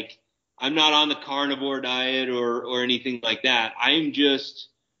to I'm not on the carnivore diet or anything like that. I'm just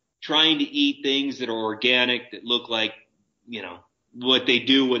trying to eat things that are organic, that look like, what they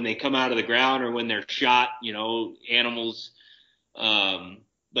do when they come out of the ground or when they're shot, animals.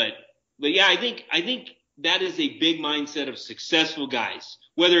 But yeah, I think that is a big mindset of successful guys,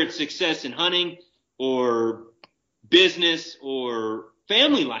 whether it's success in hunting or business or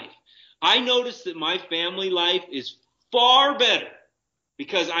family life. I notice that my family life is far better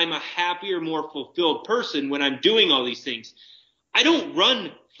because I'm a happier, more fulfilled person when I'm doing all these things. I don't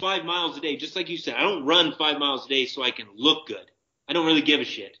run 5 miles a day, just like you said. I don't run 5 miles a day so I can look good. I don't really give a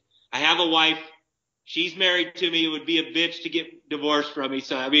shit. I have a wife. She's married to me. It would be a bitch to get divorced from me.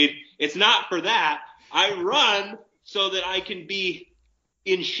 So, I mean, it's not for that. I run so that I can be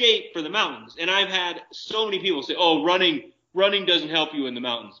in shape for the mountains. And I've had so many people say, oh, running doesn't help you in the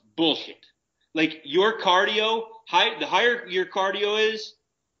mountains. Bullshit. Like your cardio, the higher your cardio is,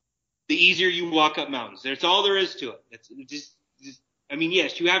 the easier you walk up mountains. That's all there is to it. It's just, I mean,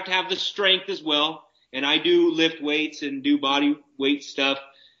 yes, you have to have the strength as well. And I do lift weights and do body weight stuff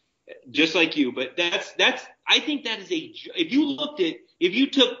just like you. But I think that is if you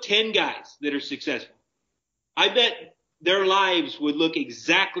took 10 guys that are successful, I bet their lives would look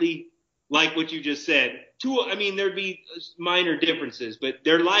exactly like what you just said. There'd be minor differences, but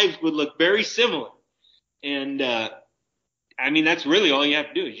their lives would look very similar. And, that's really all you have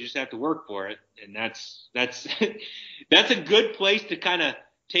to do is you just have to work for it. And that's a good place to kind of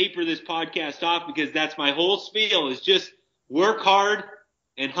taper this podcast off, because that's my whole spiel is just work hard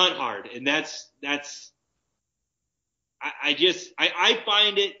and hunt hard. And I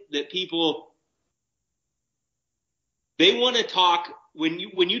find it that people, they want to talk when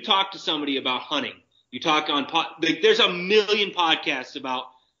you talk to somebody about hunting, you talk on there's a million podcasts about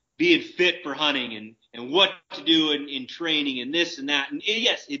being fit for hunting and what to do in training and this and that. And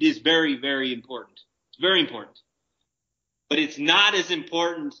yes, it is very, very important. It's very important, but it's not as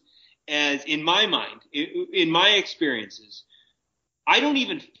important as, in my mind, in my experiences, I don't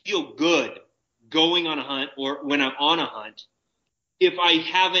even feel good going on a hunt or when I'm on a hunt if I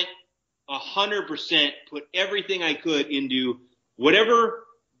haven't 100% put everything I could into whatever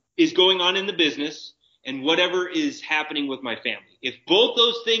is going on in the business and whatever is happening with my family. If both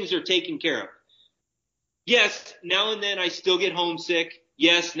those things are taken care of, yes, now and then I still get homesick.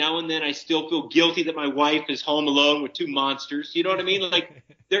 Yes, now and then I still feel guilty that my wife is home alone with two monsters. You know what I mean? Like,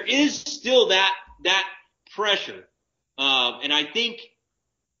 there is still that pressure. And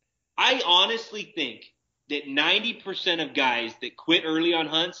I honestly think that 90% of guys that quit early on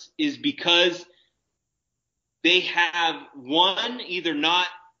hunts is because they have, one, either not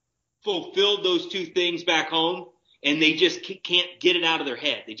fulfilled those two things back home, and they just can't get it out of their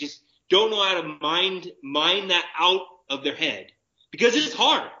head. They just don't know how to mind that out of their head, because it's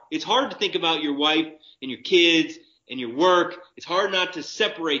hard. It's hard to think about your wife and your kids and your work. It's hard not to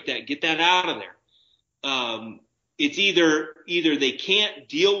separate that, get that out of there. It's either they can't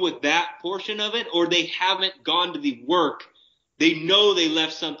deal with that portion of it, or they haven't gone to the work. They know they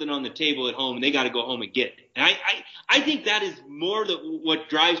left something on the table at home and they got to go home and get it. And I think that is more what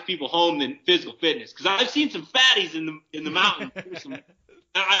drives people home than physical fitness. Because I've seen some fatties in the mountains.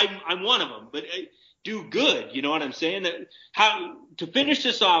 I'm one of them, but do good. You know what I'm saying? To finish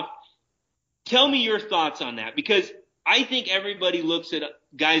this off, tell me your thoughts on that, because I think everybody looks at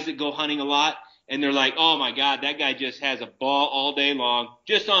guys that go hunting a lot and they're like, oh my God, that guy just has a ball all day long,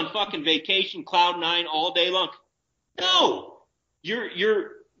 just on fucking vacation, cloud nine all day long. No,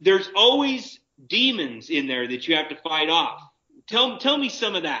 there's always demons in there that you have to fight off. Tell me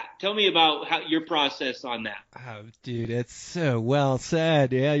some of that. Tell me about your process on that. Oh, dude, it's so well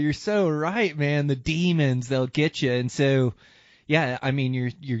said. Yeah, you're so right, man. The demons, they'll get you. And so, yeah, I mean,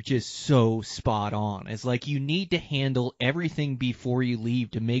 you're just so spot on. It's like you need to handle everything before you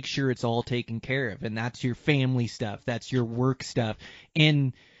leave to make sure it's all taken care of. And that's your family stuff. That's your work stuff.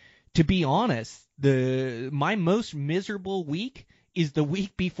 And to be honest, my most miserable week is the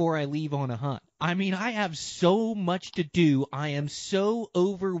week before I leave on a hunt. I mean, I have so much to do. I am so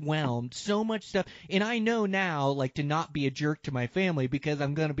overwhelmed, so much stuff. And I know now, like, to not be a jerk to my family because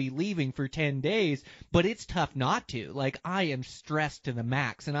I'm going to be leaving for 10 days, but it's tough not to. Like, I am stressed to the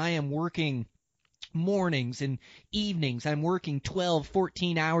max, and I am working mornings and evenings. I'm working 12,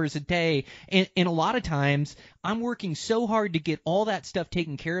 14 hours a day. And a lot of times I'm working so hard to get all that stuff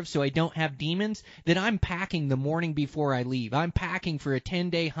taken care of so I don't have demons that I'm packing the morning before I leave. I'm packing for a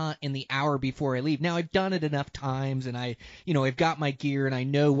 10-day hunt in the hour before I leave. Now, I've done it enough times, and I've got my gear and I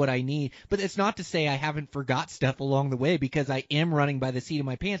know what I need. But it's not to say I haven't forgot stuff along the way, because I am running by the seat of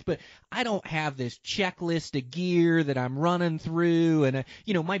my pants. But I don't have this checklist of gear that I'm running through. And,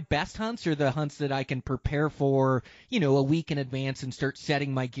 my best hunts are the hunts that I can prepare for, a week in advance and start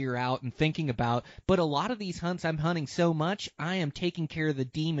setting my gear out and thinking about. But a lot of these hunts I'm hunting so much, I am taking care of the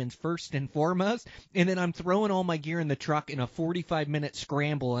demons first and foremost, and then I'm throwing all my gear in the truck in a 45-minute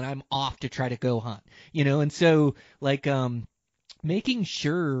scramble, and I'm off to try to go hunt, and so, like, making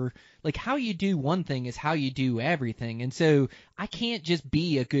sure like how you do one thing is how you do everything. And so I can't just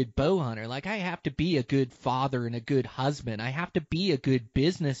be a good bow hunter. Like I have to be a good father and a good husband. I have to be a good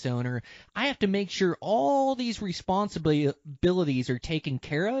business owner. I have to make sure all these responsibilities are taken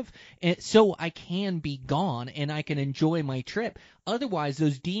care of, and so I can be gone and I can enjoy my trip. Otherwise,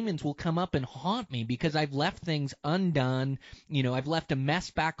 those demons will come up and haunt me because I've left things undone. I've left a mess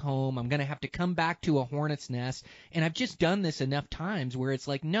back home. I'm going to have to come back to a hornet's nest. And I've just done this enough times where it's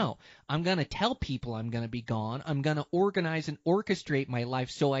like, no, I'm going to tell people I'm going to be gone. I'm going to organize and orchestrate my life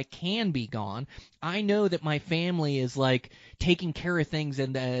so I can be gone. I know that my family is like taking care of things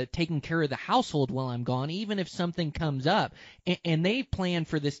and taking care of the household while I'm gone, even if something comes up. And they plan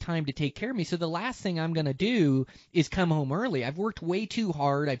for this time to take care of me. So the last thing I'm going to do is come home early. I've worked way too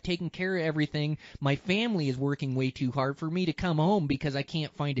hard. I've taken care of everything. My family is working way too hard for me to come home because I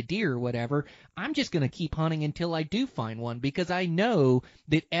can't find a deer or whatever. I'm just going to keep hunting until I do find one because I know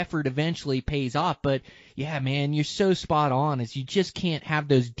that effort eventually pays off. But yeah, man, you're so spot on, is you just can't have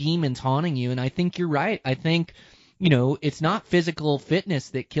those demons haunting you. And I think you're right. I think, it's not physical fitness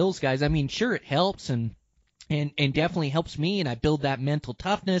that kills guys. I mean, sure, it helps and definitely helps me, and I build that mental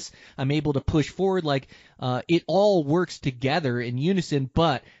toughness. I'm able to push forward. Like, it all works together in unison.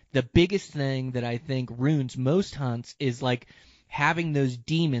 But the biggest thing that I think ruins most hunts is like having those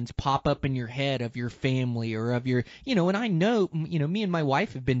demons pop up in your head of your family or of your, and I know, me and my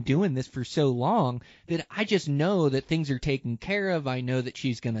wife have been doing this for so long that I just know that things are taken care of. I know that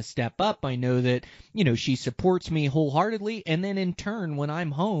she's going to step up. I know that, she supports me wholeheartedly. And then in turn, when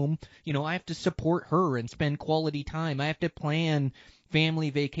I'm home, I have to support her and spend quality time. I have to plan family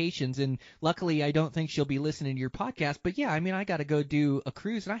vacations, and luckily I don't think she'll be listening to your podcast. But yeah, I mean, I got to go do a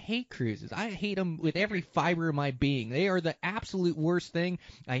cruise, and I hate cruises. I hate them with every fiber of my being. They are the absolute worst thing.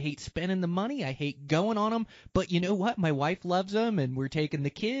 I hate spending the money. I hate going on them. But you know what? My wife loves them, and we're taking the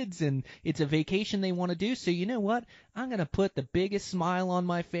kids, and it's a vacation they want to do. So you know what? I'm going to put the biggest smile on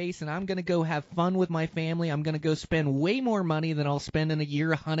my face, and I'm going to go have fun with my family. I'm going to go spend way more money than I'll spend in a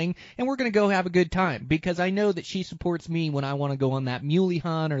year hunting, and we're going to go have a good time because I know that she supports me when I want to go on that muley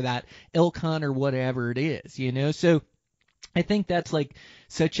hunt or that elk hunt or whatever it is, So I think that's like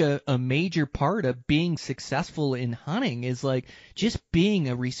such a major part of being successful in hunting is like just being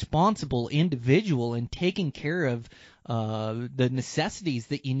a responsible individual and taking care of the necessities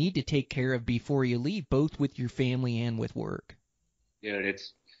that you need to take care of before you leave, both with your family and with work. Dude,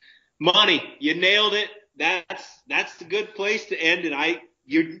 it's money. You nailed it. That's the good place to end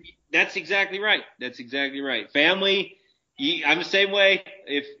it. That's exactly right. That's exactly right. Family. I'm the same way.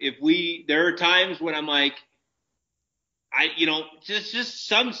 There are times when I'm like, just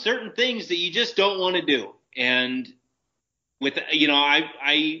some certain things that you just don't want to do. And with,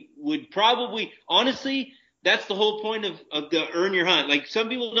 I would probably, honestly, that's the whole point of the earn your hunt. Like some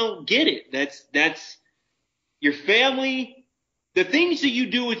people don't get it. That's your family. The things that you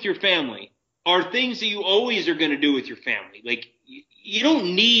do with your family are things that you always are going to do with your family. Like you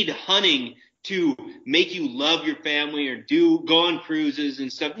don't need hunting to make you love your family or go on cruises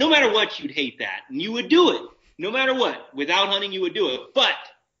and stuff. No matter what, you'd hate that. And you would do it. No matter what. Without hunting, you would do it. But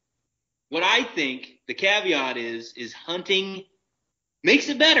what I think the caveat is hunting makes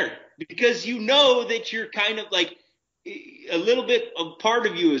it better because you know that you're kind of like a little bit of part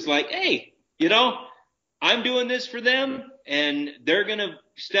of you is like, hey, I'm doing this for them and they're going to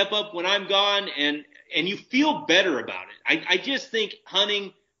step up when I'm gone and you feel better about it. I just think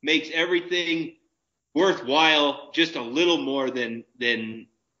hunting makes everything worthwhile just a little more than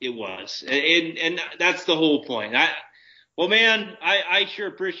it was. And that's the whole point. I sure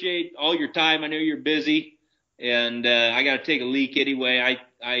appreciate all your time. I know you're busy and I got to take a leak anyway.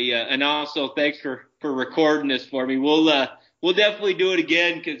 And also thanks for recording this for me. We'll definitely do it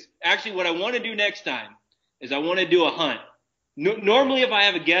again because actually what I want to do next time is I want to do a hunt. Normally if I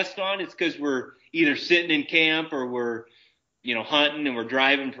have a guest on, it's because we're either sitting in camp or we're hunting and we're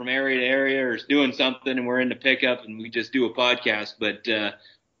driving from area to area or doing something and we're in the pickup and we just do a podcast. But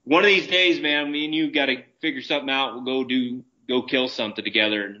one of these days, man, me and you got to figure something out. We'll go kill something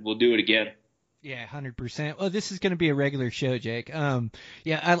together and we'll do it again. Yeah, 100%. Well, this is going to be a regular show, Jake.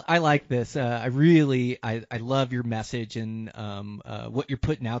 Yeah, I like this. I love your message and what you're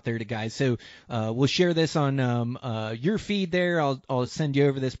putting out there to guys. So we'll share this on your feed there. I'll send you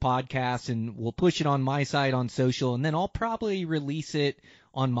over this podcast and we'll push it on my side on social, and then I'll probably release it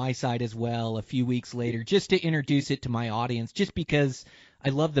on my side as well a few weeks later just to introduce it to my audience, just because I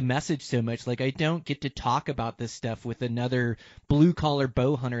love the message so much. Like, I don't get to talk about this stuff with another blue collar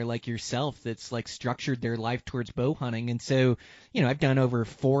bow hunter like yourself that's like structured their life towards bow hunting. And so, I've done over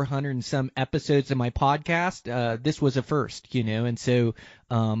 400 and some episodes of my podcast. This was a first, and so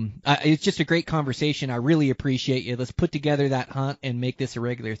it's just a great conversation. I really appreciate you. Let's put together that hunt and make this a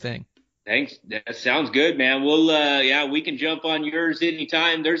regular thing. Thanks. That sounds good, man. We'll, we can jump on yours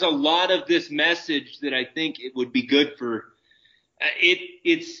anytime. There's a lot of this message that I think it would be good for.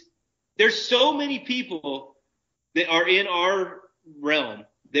 There's so many people that are in our realm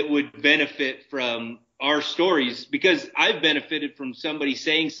that would benefit from our stories, because I've benefited from somebody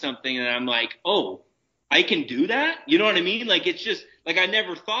saying something and I'm like, oh, I can do that. You know what I mean? Like, it's just like, I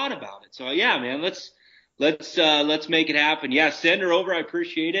never thought about it. So yeah, man, let's make it happen. Yeah. Send her over. I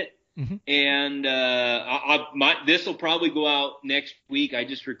appreciate it. Mm-hmm. And this will probably go out next week. I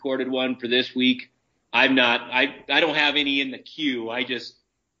just recorded one for this week. I don't have any in the queue. I just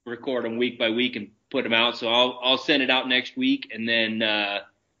record them week by week and put them out. So I'll send it out next week, and then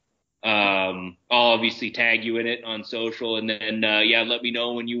I'll obviously tag you in it on social, and then let me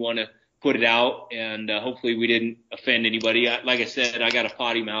know when you want to put it out, and hopefully we didn't offend anybody. Like I said, I got a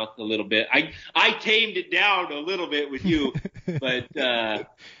potty mouth a little bit. I tamed it down a little bit with you, but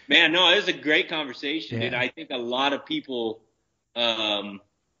man, no, it was a great conversation, and I think a lot of people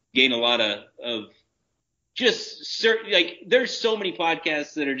gain a lot of just certain, like, there's so many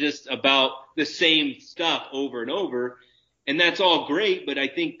podcasts that are just about the same stuff over and over, and that's all great, but I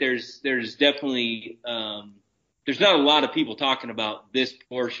think there's definitely there's not a lot of people talking about this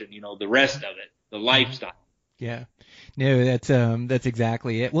portion, the rest of it, the lifestyle. Yeah. No, that's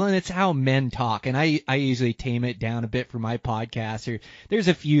exactly it. Well, and it's how men talk, and I usually tame it down a bit for my podcast. Or there's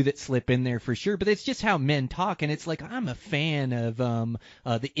a few that slip in there for sure, but it's just how men talk, and it's like, I'm a fan of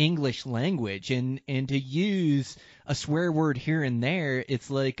the English language, and to use a swear word here and there, it's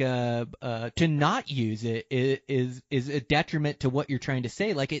like to not use it is a detriment to what you're trying to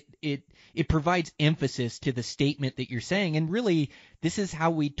say. Like, it provides emphasis to the statement that you're saying, and really, this is how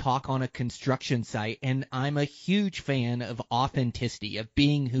we talk on a construction site, and I'm a huge fan of authenticity, of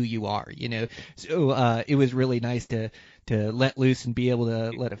being who you are, So it was really nice to let loose and be able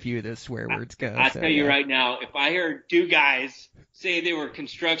to let a few of those swear words go. I'll tell you right now, if I heard two guys say they were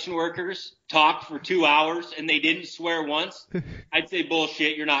construction workers, talk for 2 hours, and they didn't swear once, I'd say,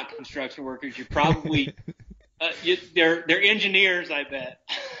 bullshit, you're not construction workers. You're probably they're engineers, I bet.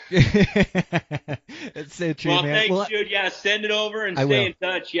 That's so true, well, man. Thanks, dude. Yeah, send it over and stay in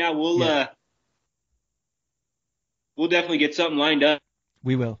touch. Yeah, we'll definitely get something lined up.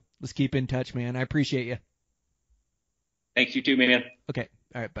 We will. Let's keep in touch, man. I appreciate you. Thanks, you too, man. Okay.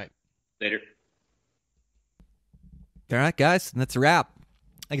 All right. Bye. Later. All right, guys. That's a wrap.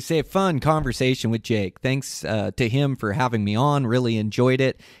 Like I say, a fun conversation with Jake. Thanks to him for having me on. Really enjoyed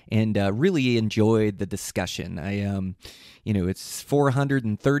it, and really enjoyed the discussion. It's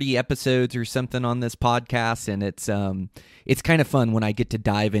 430 episodes or something on this podcast, and it's kind of fun when I get to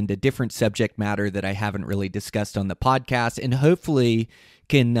dive into different subject matter that I haven't really discussed on the podcast, and hopefully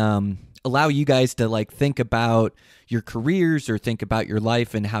can allow you guys to like think about your careers or think about your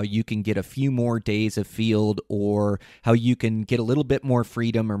life and how you can get a few more days of field, or how you can get a little bit more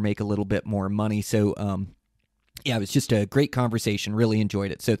freedom or make a little bit more money. So, it was just a great conversation. Really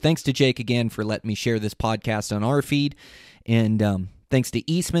enjoyed it. So thanks to Jake again for letting me share this podcast on our feed. And thanks to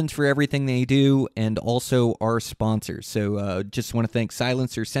Eastmans for everything they do, and also our sponsors. So just want to thank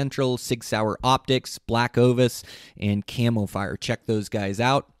Silencer Central, Sig Sauer Optics, Black Ovis, and Camo Fire. Check those guys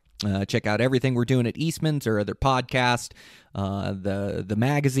out. Check out everything we're doing at Eastman's, or other podcast, the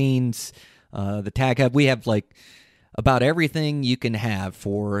magazines, the Tag Hub. We have like about everything you can have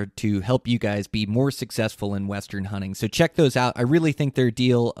to help you guys be more successful in Western hunting. So check those out. I really think they're a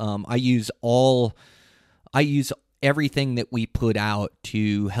deal. I use everything that we put out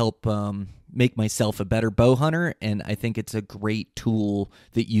to help make myself a better bow hunter, and I think it's a great tool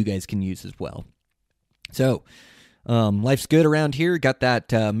that you guys can use as well. So life's good around here. Got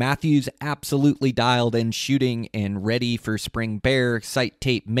that Matthews absolutely dialed in shooting and ready for spring bear. Sight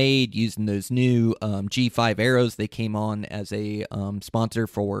tape made using those new G5 arrows. They came on as a sponsor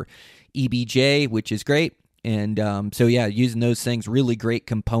for EBJ, which is great. And using those things, really great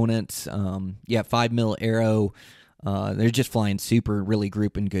components. 5mm arrow. They're just flying super, really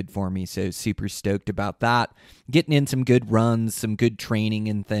grouping good for me. So super stoked about that. Getting in some good runs, some good training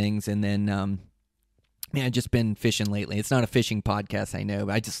and things. And then, I've just been fishing lately. It's not a fishing podcast, I know,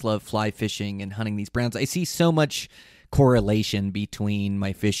 but I just love fly fishing and hunting these browns. I see so much correlation between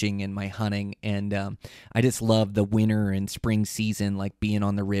my fishing and my hunting, and I just love the winter and spring season, like being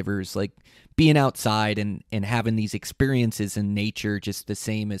on the rivers, like being outside and having these experiences in nature, just the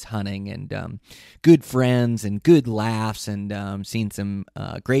same as hunting, and good friends and good laughs, and seeing some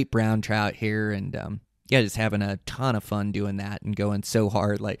great brown trout here, and yeah, just having a ton of fun doing that and going so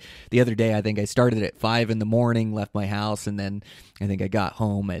hard. Like the other day, I think I started at 5 a.m, left my house, and then I think I got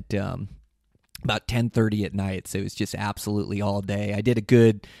home at about 10:30 at night. So it was just absolutely all day. I did a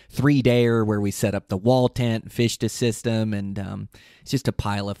good 3-dayer where we set up the wall tent, fished a system, and it's just a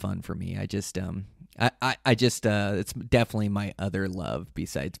pile of fun for me. I just it's definitely my other love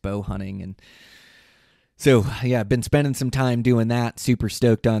besides bow hunting. And so, yeah, I've been spending some time doing that. Super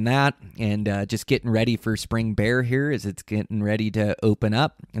stoked on that. And just getting ready for spring bear here as it's getting ready to open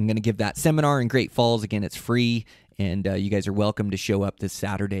up. I'm going to give that seminar in Great Falls. Again, it's free. And you guys are welcome to show up this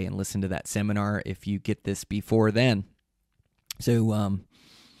Saturday and listen to that seminar if you get this before then. So,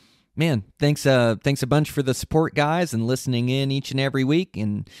 man, thanks a bunch for the support, guys, and listening in each and every week.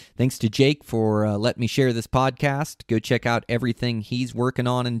 And thanks to Jake for letting me share this podcast. Go check out everything he's working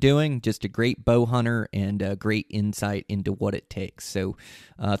on and doing. Just a great bow hunter and a great insight into what it takes. So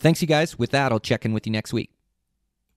thanks, you guys. With that, I'll check in with you next week.